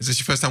 Is this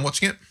your first time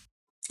watching it?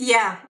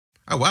 Yeah.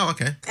 Oh, wow,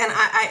 okay. And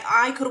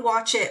I could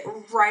watch it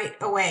right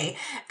away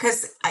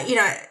because,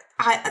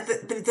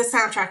 the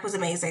soundtrack was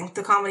amazing.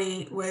 The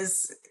comedy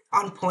was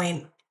on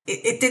point.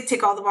 It did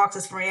tick all the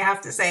boxes for me, I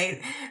have to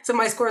say. So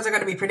my scores are going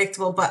to be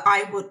predictable, but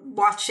I would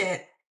watch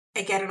it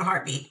again in a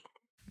heartbeat.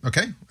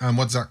 Okay, and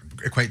what does that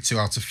equate to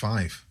out of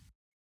 5?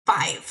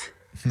 5.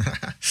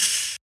 I'm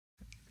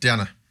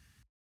Diana?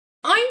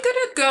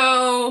 going to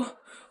go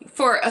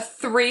for a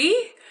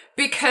 3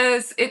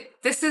 because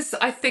this is,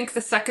 I think,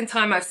 the second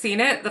time I've seen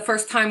it. The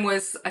first time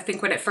was, I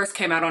think, when it first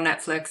came out on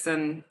Netflix,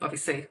 and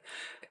obviously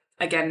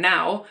again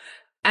now.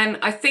 And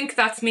I think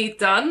that's me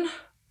done.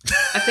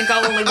 I think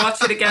I'll only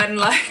watch it again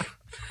like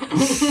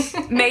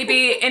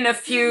maybe in a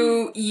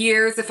few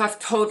years if I've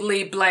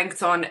totally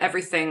blanked on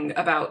everything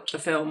about the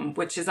film,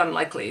 which is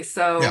unlikely.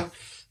 So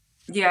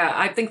yeah,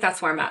 I think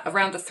that's where I'm at,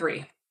 around a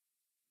 3.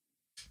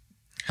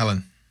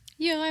 Helen?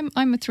 Yeah,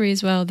 I'm a 3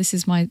 as well. This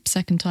is my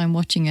second time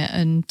watching it,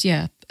 and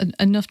yeah,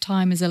 enough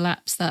time has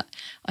elapsed that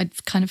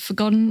I'd kind of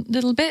forgotten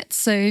little bits.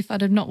 So if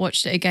I'd have not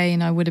watched it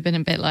again, I would have been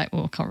a bit like,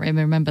 I can't really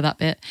remember that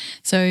bit.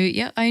 So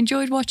yeah, I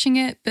enjoyed watching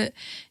it, but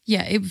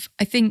yeah,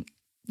 I think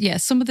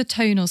some of the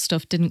tonal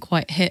stuff didn't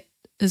quite hit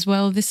as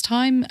well this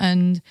time,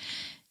 and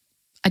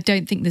I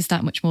don't think there's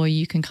that much more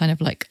you can kind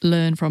of like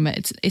learn from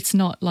it. It's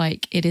not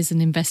like it is an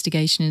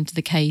investigation into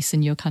the case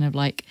and you're kind of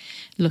like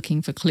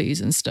looking for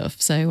clues and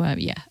stuff. So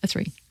a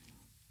 3.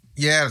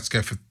 Yeah, let's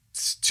go for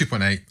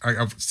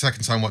 2.8.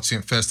 Second time watching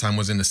it, first time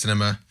was in the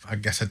cinema. I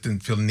guess I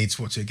didn't feel the need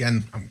to watch it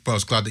again, but I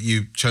was glad that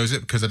you chose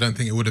it because I don't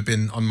think it would have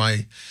been on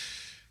at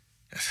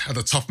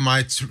the top of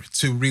my to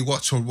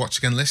rewatch or watch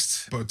again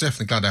list, but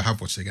definitely glad I have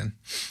watched it again.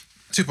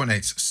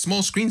 2.8,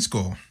 small screen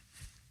score.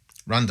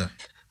 Randa?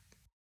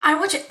 I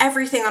watch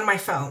everything on my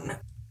phone.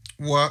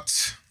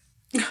 What?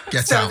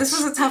 Get so out. This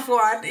was a tough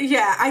one.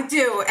 Yeah, I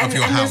do. Of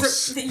your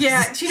house. Do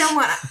you know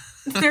what?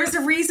 There's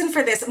a reason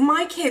for this.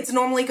 My kids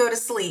normally go to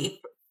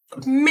sleep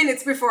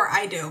minutes before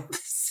I do.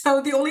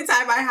 So the only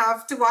time I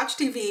have to watch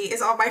TV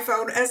is on my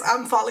phone as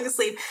I'm falling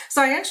asleep.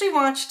 So I actually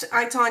watched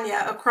I,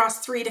 Tonya across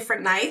 3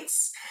 different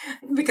nights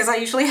because I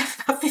usually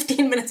have about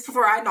 15 minutes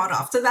before I nod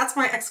off. So that's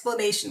my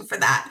explanation for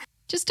that.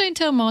 Just don't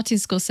tell Martin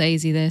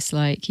Scorsese this,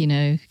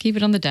 keep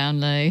it on the down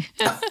low.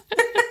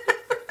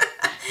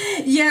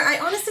 Yeah, I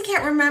honestly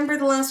can't remember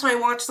the last time I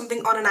watched something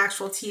on an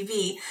actual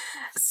TV.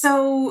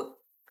 So,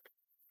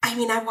 I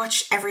mean, I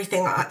watched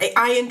everything.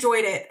 I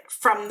enjoyed it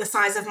from the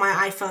size of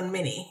my iPhone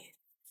mini,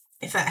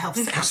 if that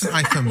helps. What's an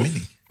iPhone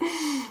mini?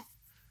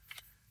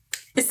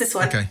 It's this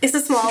one. Okay. It's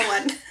a small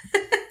one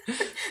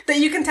that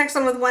you can text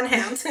on with one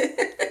hand.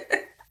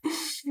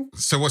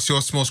 So what's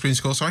your small screen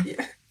score, sorry?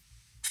 Yeah.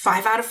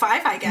 5 out of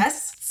 5, I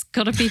guess. It's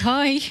got to be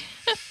high.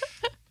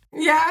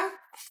 Yeah.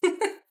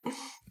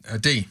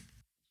 D?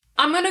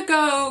 I'm going to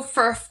go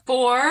for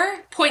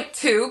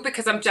 4.2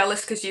 because I'm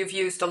jealous because you've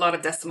used a lot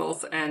of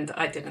decimals and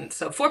I didn't.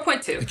 So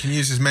 4.2. You can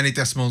use as many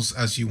decimals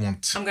as you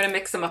want. I'm going to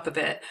mix them up a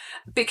bit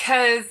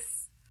because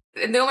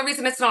and the only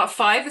reason it's not a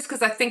 5 is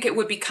because I think it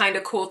would be kind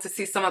of cool to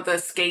see some of the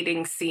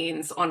skating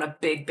scenes on a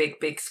big, big,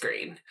 big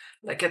screen,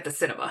 like at the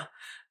cinema.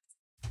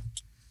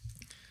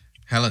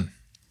 Helen.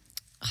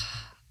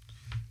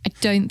 I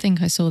don't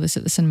think I saw this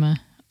at the cinema.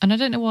 And I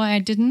don't know why I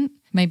didn't.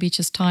 Maybe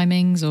just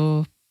timings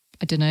or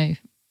I don't know.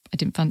 I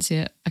didn't fancy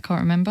it. I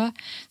can't remember.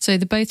 So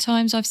the both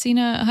times I've seen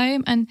it at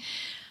home and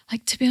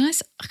like, to be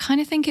honest, I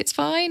kind of think it's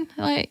fine.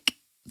 Like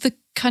the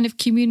kind of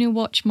communal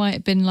watch might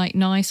have been like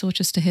nice or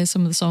just to hear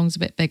some of the songs a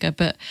bit bigger.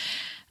 But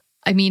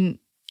I mean,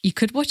 you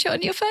could watch it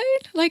on your phone.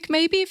 Like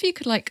maybe if you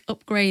could like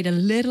upgrade a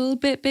little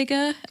bit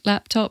bigger,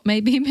 laptop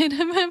maybe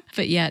minimum.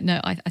 But yeah, no,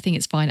 I think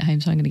it's fine at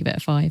home. So I'm going to give it a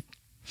 5.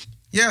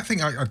 Yeah, I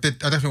think I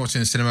definitely watched it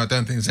in the cinema. I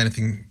don't think there's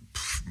anything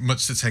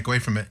much to take away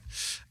from it.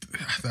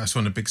 I saw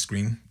on a big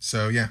screen.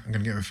 So yeah, I'm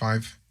going to give it a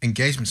 5.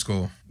 Engagement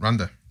score,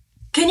 Randa.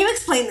 Can you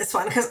explain this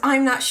one? Because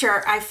I'm not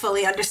sure I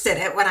fully understood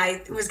it when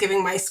I was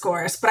giving my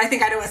scores, but I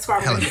think I know what score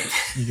I'm going to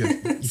give. You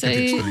get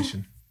the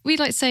explanation. We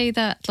like to say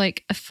that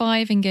like a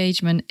 5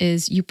 engagement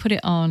is you put it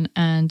on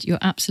and you're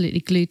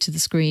absolutely glued to the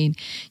screen.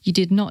 You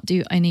did not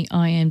do any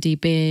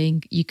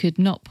IMDbing. You could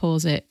not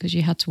pause it because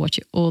you had to watch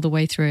it all the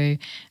way through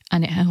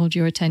and it held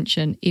your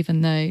attention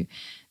even though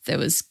there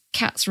was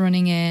cats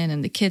running in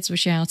and the kids were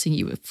shouting,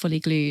 you were fully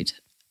glued.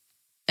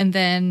 And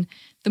then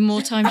the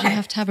more times you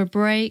have to have a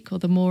break or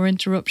the more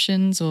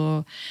interruptions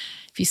or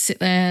if you sit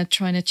there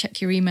trying to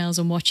check your emails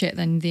and watch it,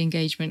 then the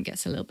engagement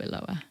gets a little bit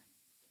lower.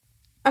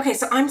 Okay,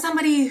 so I'm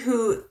somebody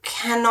who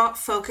cannot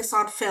focus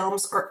on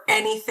films or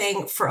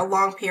anything for a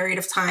long period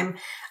of time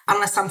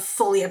unless I'm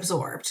fully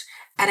absorbed.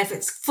 And if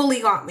it's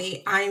fully got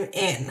me, I'm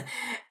in.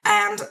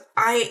 And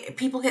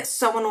people get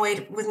so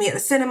annoyed with me at the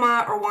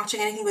cinema or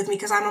watching anything with me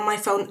because I'm on my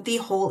phone the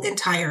whole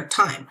entire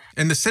time.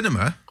 In the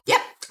cinema?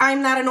 Yep,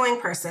 I'm that annoying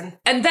person.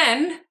 And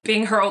then,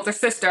 being her older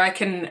sister, I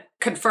can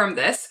confirm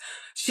this.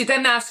 She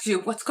then asks you,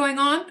 what's going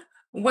on?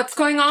 What's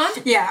going on?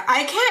 Yeah,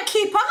 I can't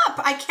keep up.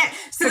 I can't.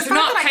 So you're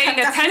not paying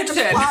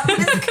attention.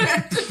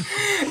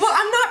 Well,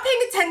 I'm not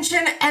paying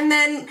attention. And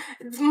then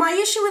my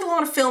issue with a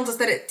lot of films is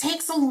that it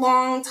takes a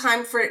long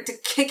time for it to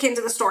kick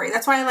into the story.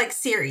 That's why I like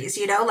series,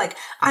 you know? Like,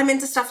 I'm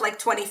into stuff like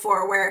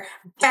 24, where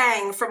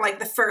bang, from like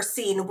the first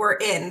scene, we're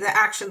in, the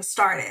action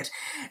started.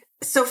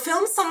 So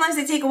films, sometimes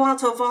they take a while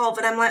to evolve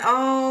and I'm like,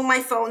 oh,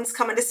 my phone's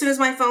coming. As soon as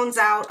my phone's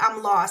out,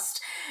 I'm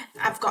lost.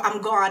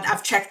 I'm gone.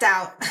 I've checked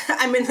out.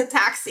 I'm in the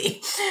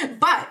taxi.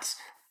 But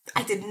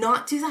I did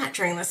not do that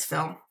during this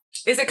film.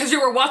 Is it because you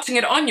were watching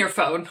it on your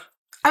phone?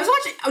 I was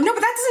watching. Oh, no,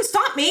 but that doesn't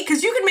stop me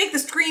because you can make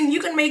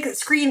it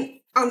screen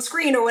on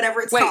screen or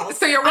whatever it's called.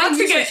 So you're watching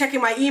it,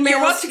 checking my emails.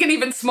 You're watching it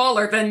even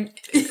smaller than...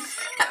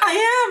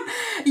 I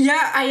am.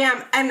 Yeah, I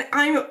am. And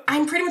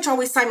I'm pretty much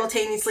always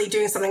simultaneously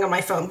doing something on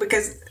my phone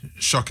because...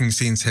 Shocking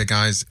scenes here,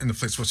 guys, in the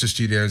Flixwatcher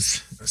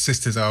studios.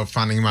 Sisters are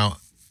fanning them out.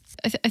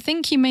 I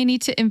think you may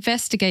need to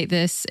investigate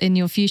this in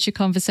your future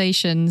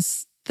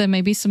conversations. There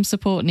may be some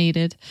support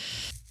needed.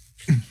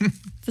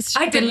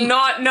 I did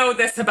not know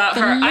this about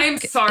her. I'm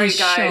sorry,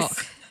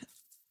 guys.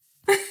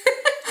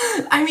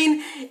 I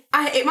mean,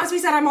 it must be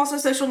said I'm also a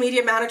social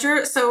media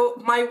manager,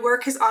 so my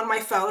work is on my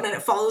phone and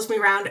it follows me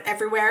around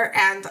everywhere.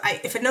 And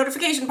if a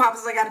notification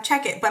pops up, I got to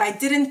check it. But I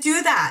didn't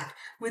do that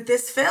with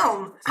this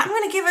film. I'm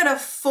going to give it a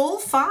full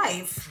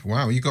 5.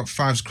 Wow, you got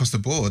 5s across the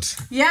board.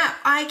 Yeah,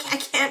 I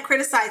can't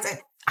criticize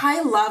it.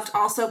 I loved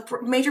also,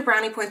 major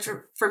brownie points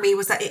for me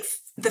was that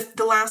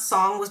the last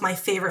song was my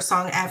favorite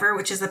song ever,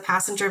 which is The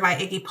Passenger by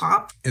Iggy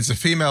Pop. It's a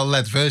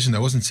female-led version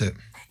though, wasn't it?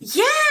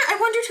 Yeah, I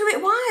wondered who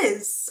it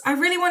was. I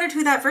really wondered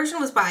who that version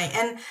was by.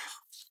 And,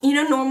 you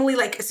know, normally,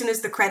 like, as soon as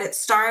the credits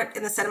start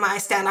in the cinema, I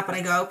stand up and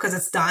I go, because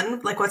it's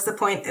done. Like, what's the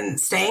point in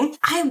staying?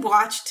 I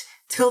watched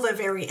till the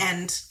very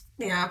end.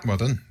 Yeah. Well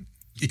done.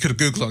 You could have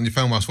Googled it on your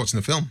phone whilst watching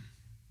the film.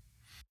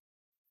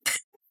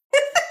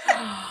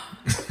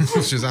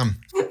 Shazam.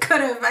 I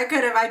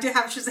could have. I do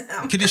have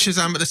Shazam. Could you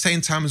Shazam at the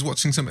same time as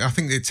watching something? I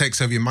think it takes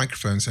over your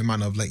microphone, so it might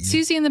not have let you.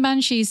 Susie and the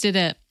Banshees did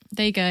it.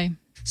 There you go.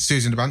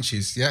 Susie and the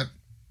Banshees. Yeah,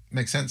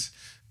 makes sense.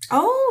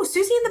 Oh,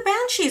 Susie and the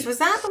Banshees. Was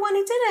that the one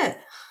who did it?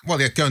 Well,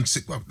 yeah,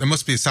 there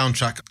must be a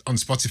soundtrack on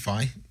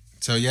Spotify.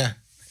 So, yeah,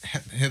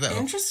 hear that.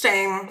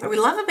 Interesting. We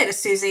love a bit of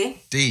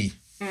Susie. D,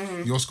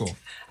 your score.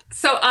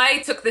 So I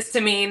took this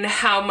to mean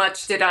how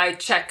much did I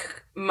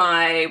check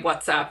my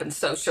WhatsApp and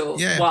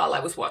socials while I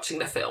was watching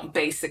the film,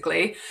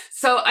 basically.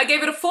 So I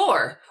gave it a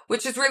 4,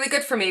 which is really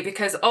good for me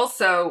because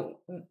also,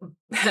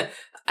 I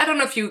don't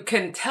know if you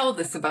can tell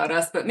this about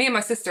us, but me and my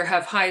sister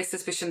have high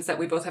suspicions that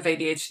we both have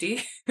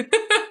ADHD.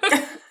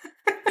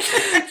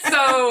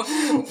 So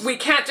we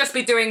can't just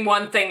be doing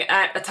one thing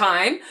at a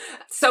time.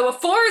 So a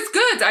 4 is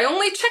good. I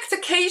only checked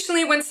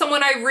occasionally when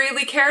someone I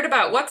really cared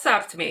about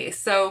WhatsApped me.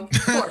 So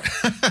 4.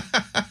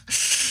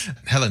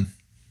 Helen.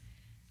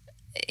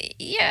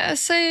 Yeah,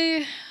 so,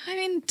 I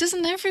mean,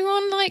 doesn't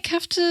everyone, like,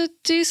 have to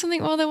do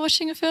something while they're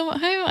watching a film at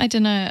home? I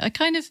don't know. I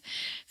kind of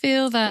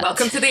feel that...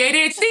 Welcome to the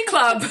ADHD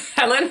club,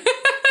 Helen.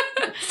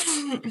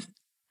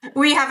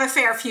 We have a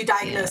fair few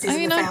diagnoses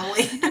in the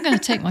family. I'm going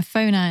to take my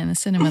phone out in the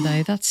cinema,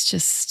 though. That's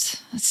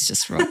just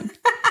wrong.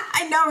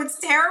 I know, it's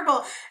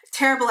terrible.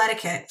 Terrible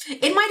etiquette.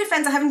 In my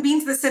defense, I haven't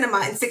been to the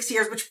cinema in 6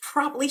 years, which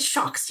probably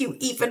shocks you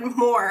even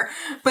more.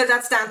 But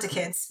that's down to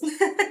kids.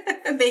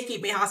 They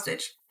keep me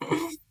hostage.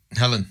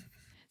 Helen.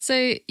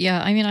 So,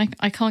 yeah, I mean,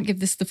 I can't give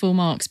this the full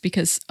marks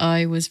because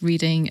I was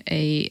reading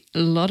a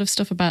lot of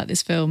stuff about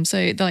this film.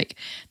 So, like,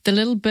 the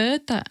little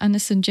bird that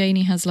Anderson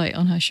Janey has, like,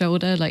 on her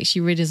shoulder, like, she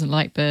really doesn't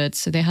like birds.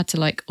 So they had to,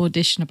 like,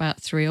 audition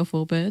about 3 or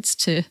 4 birds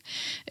to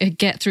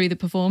get through the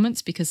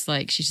performance because,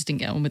 like, she just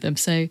didn't get on with them.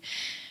 So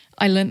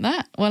I learnt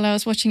that while I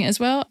was watching it as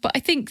well. But I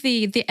think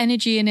the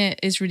energy in it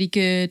is really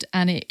good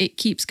and it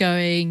keeps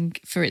going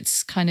for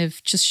its kind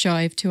of just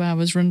shy of 2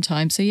 hours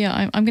runtime. So,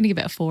 yeah, I'm going to give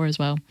it a 4 as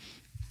well.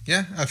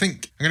 Yeah, I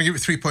think I'm going to give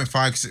it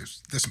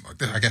 3.5 because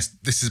I guess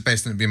this is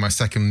based on it being my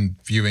second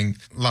viewing.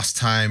 Last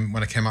time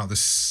when I came out of the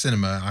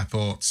cinema, I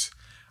thought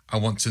I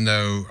want to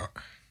know,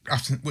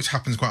 which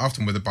happens quite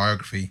often with a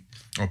biography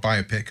or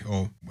biopic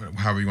or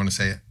however you want to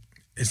say it,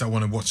 is that I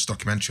want to watch a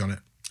documentary on it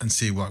and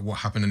see what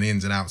happened in the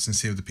ins and outs and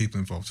see the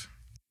people involved.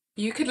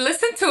 You could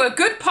listen to a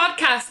good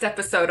podcast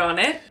episode on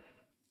it.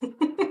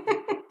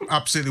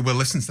 Absolutely will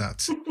listen to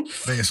that.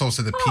 But it's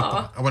also the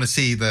people. I want to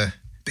see the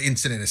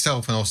incident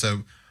itself and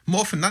also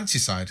more from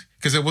Nancy's side,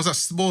 because there was a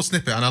small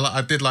snippet, and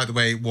I did like the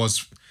way it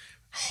was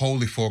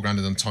wholly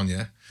foregrounded on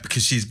Tonya,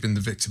 because she's been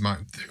the victim. I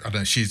don't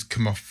know, she's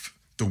come off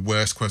the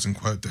worst, quote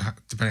unquote,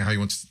 depending on how you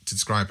want to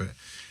describe it.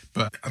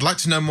 But I'd like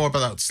to know more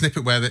about that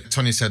snippet where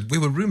Tonya said, we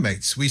were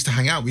roommates, we used to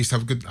hang out, we used to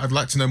have a good... I'd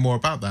like to know more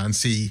about that and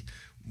see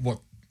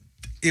what,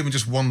 even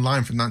just one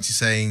line from Nancy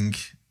saying,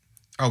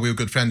 oh, we were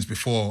good friends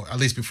before, at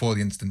least before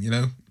the incident, you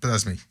know? But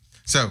that's me.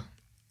 So,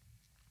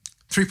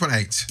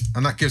 3.8,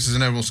 and that gives us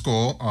an overall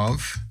score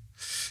of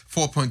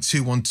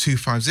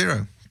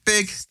 4.21250.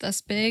 Big. That's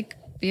big,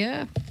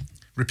 yeah.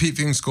 Repeat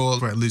viewing score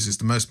where it loses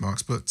the most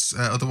marks, but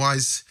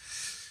otherwise,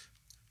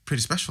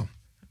 pretty special.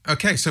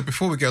 Okay, so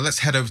before we go, let's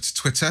head over to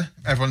Twitter.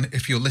 Everyone,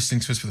 if you're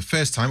listening to us for the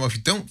first time, or if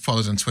you don't follow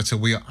us on Twitter,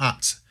 we are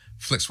at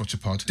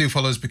FlixWatcherPod. Do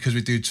follow us because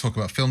we do talk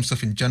about film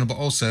stuff in general, but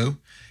also,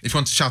 if you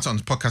want to shout out on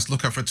the podcast,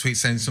 look out for a tweet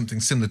saying something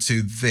similar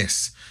to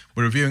this.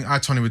 We're reviewing I,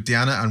 Tonya with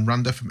Diana and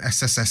Randa from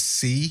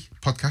SSSC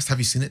podcast. Have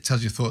you seen it?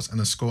 Tells your thoughts and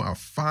a score out of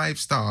 5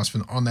 stars for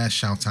an on-air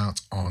shout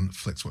out on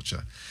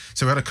FlixWatcher.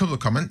 So we had a couple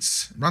of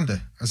comments.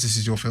 Randa, as this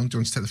is your film, do you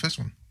want to take the first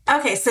one?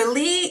 Okay, so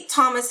Lee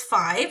Thomas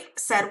 5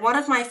 said, one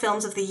of my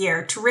films of the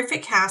year,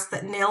 terrific cast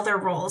that nail their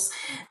roles.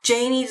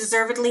 Janey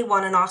deservedly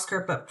won an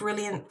Oscar, but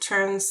brilliant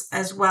turns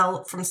as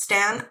well from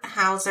Stan,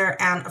 Hauser,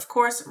 and of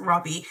course,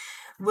 Robbie.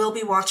 We'll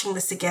be watching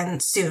this again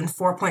soon,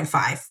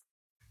 4.5.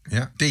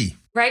 Yeah, D.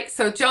 Right,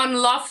 so John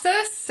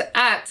Loftus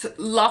at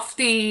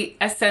Lofty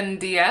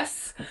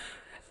SNDS.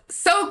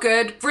 So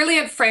good,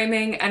 brilliant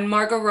framing, and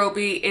Margot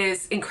Robbie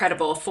is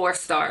incredible, 4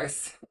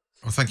 stars.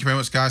 Well, thank you very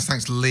much, guys.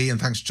 Thanks, Lee, and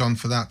thanks, John,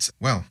 for that.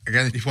 Well,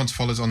 again, if you want to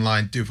follow us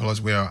online, do follow us.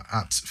 We are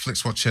at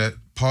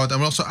FlixWatcherPod, and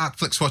we're also at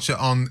FlixWatcher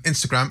on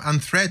Instagram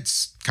and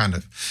Threads, kind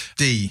of.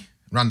 D.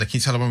 Randa, can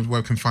you tell everyone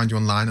where we can find you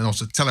online, and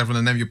also tell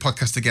everyone the name of your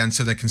podcast again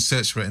so they can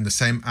search for it in the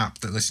same app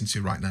that they're listening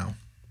to right now?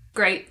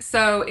 Great.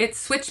 So it's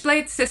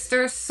Switchblade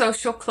Sisters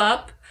Social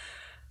Club.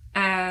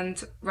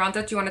 And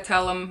Randa, do you want to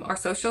tell them our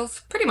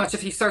socials? Pretty much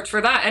if you search for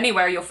that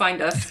anywhere, you'll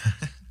find us.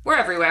 We're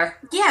everywhere.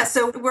 Yeah,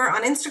 so we're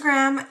on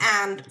Instagram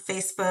and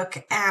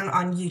Facebook and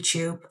on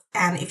YouTube.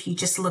 And if you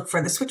just look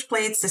for the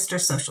Switchblade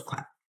Sisters Social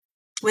Club.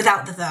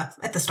 Without the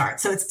at the start.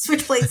 So it's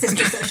Switchblade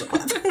Sisters Social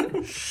Club.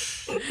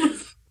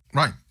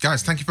 Right,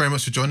 guys, thank you very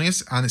much for joining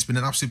us. And it's been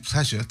an absolute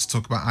pleasure to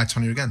talk about I,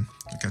 Tonya again.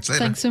 I'll catch you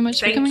later. Thanks so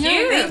much for coming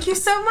on. Thank you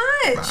so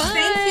much. Bye.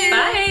 Thank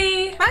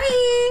you. Bye.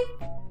 Bye.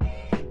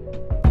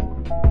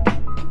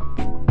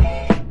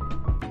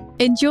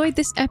 Enjoyed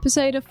this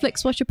episode of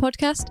FlixWatcher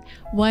Podcast?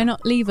 Why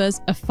not leave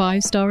us a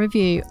 5-star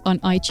review on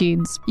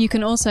iTunes? You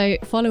can also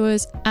follow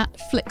us at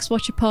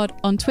FlixWatcherPod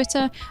on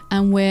Twitter,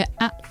 and we're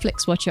at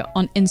FlixWatcher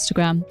on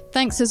Instagram.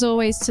 Thanks as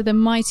always to the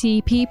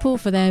mighty people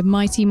for their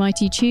mighty,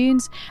 mighty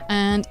tunes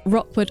and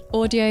Rockwood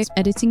Audio's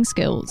editing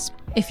skills.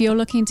 If you're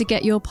looking to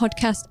get your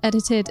podcast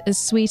edited as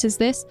sweet as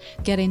this,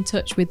 get in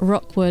touch with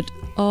Rockwood,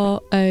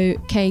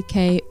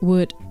 ROKK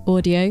Wood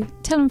Audio.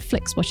 Tell them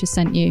FlixWatcher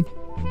sent you.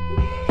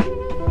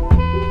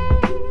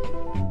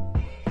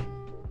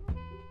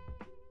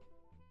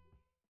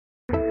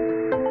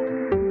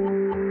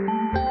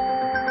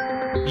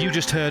 You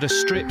just heard a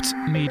Stripped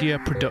Media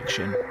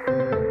production.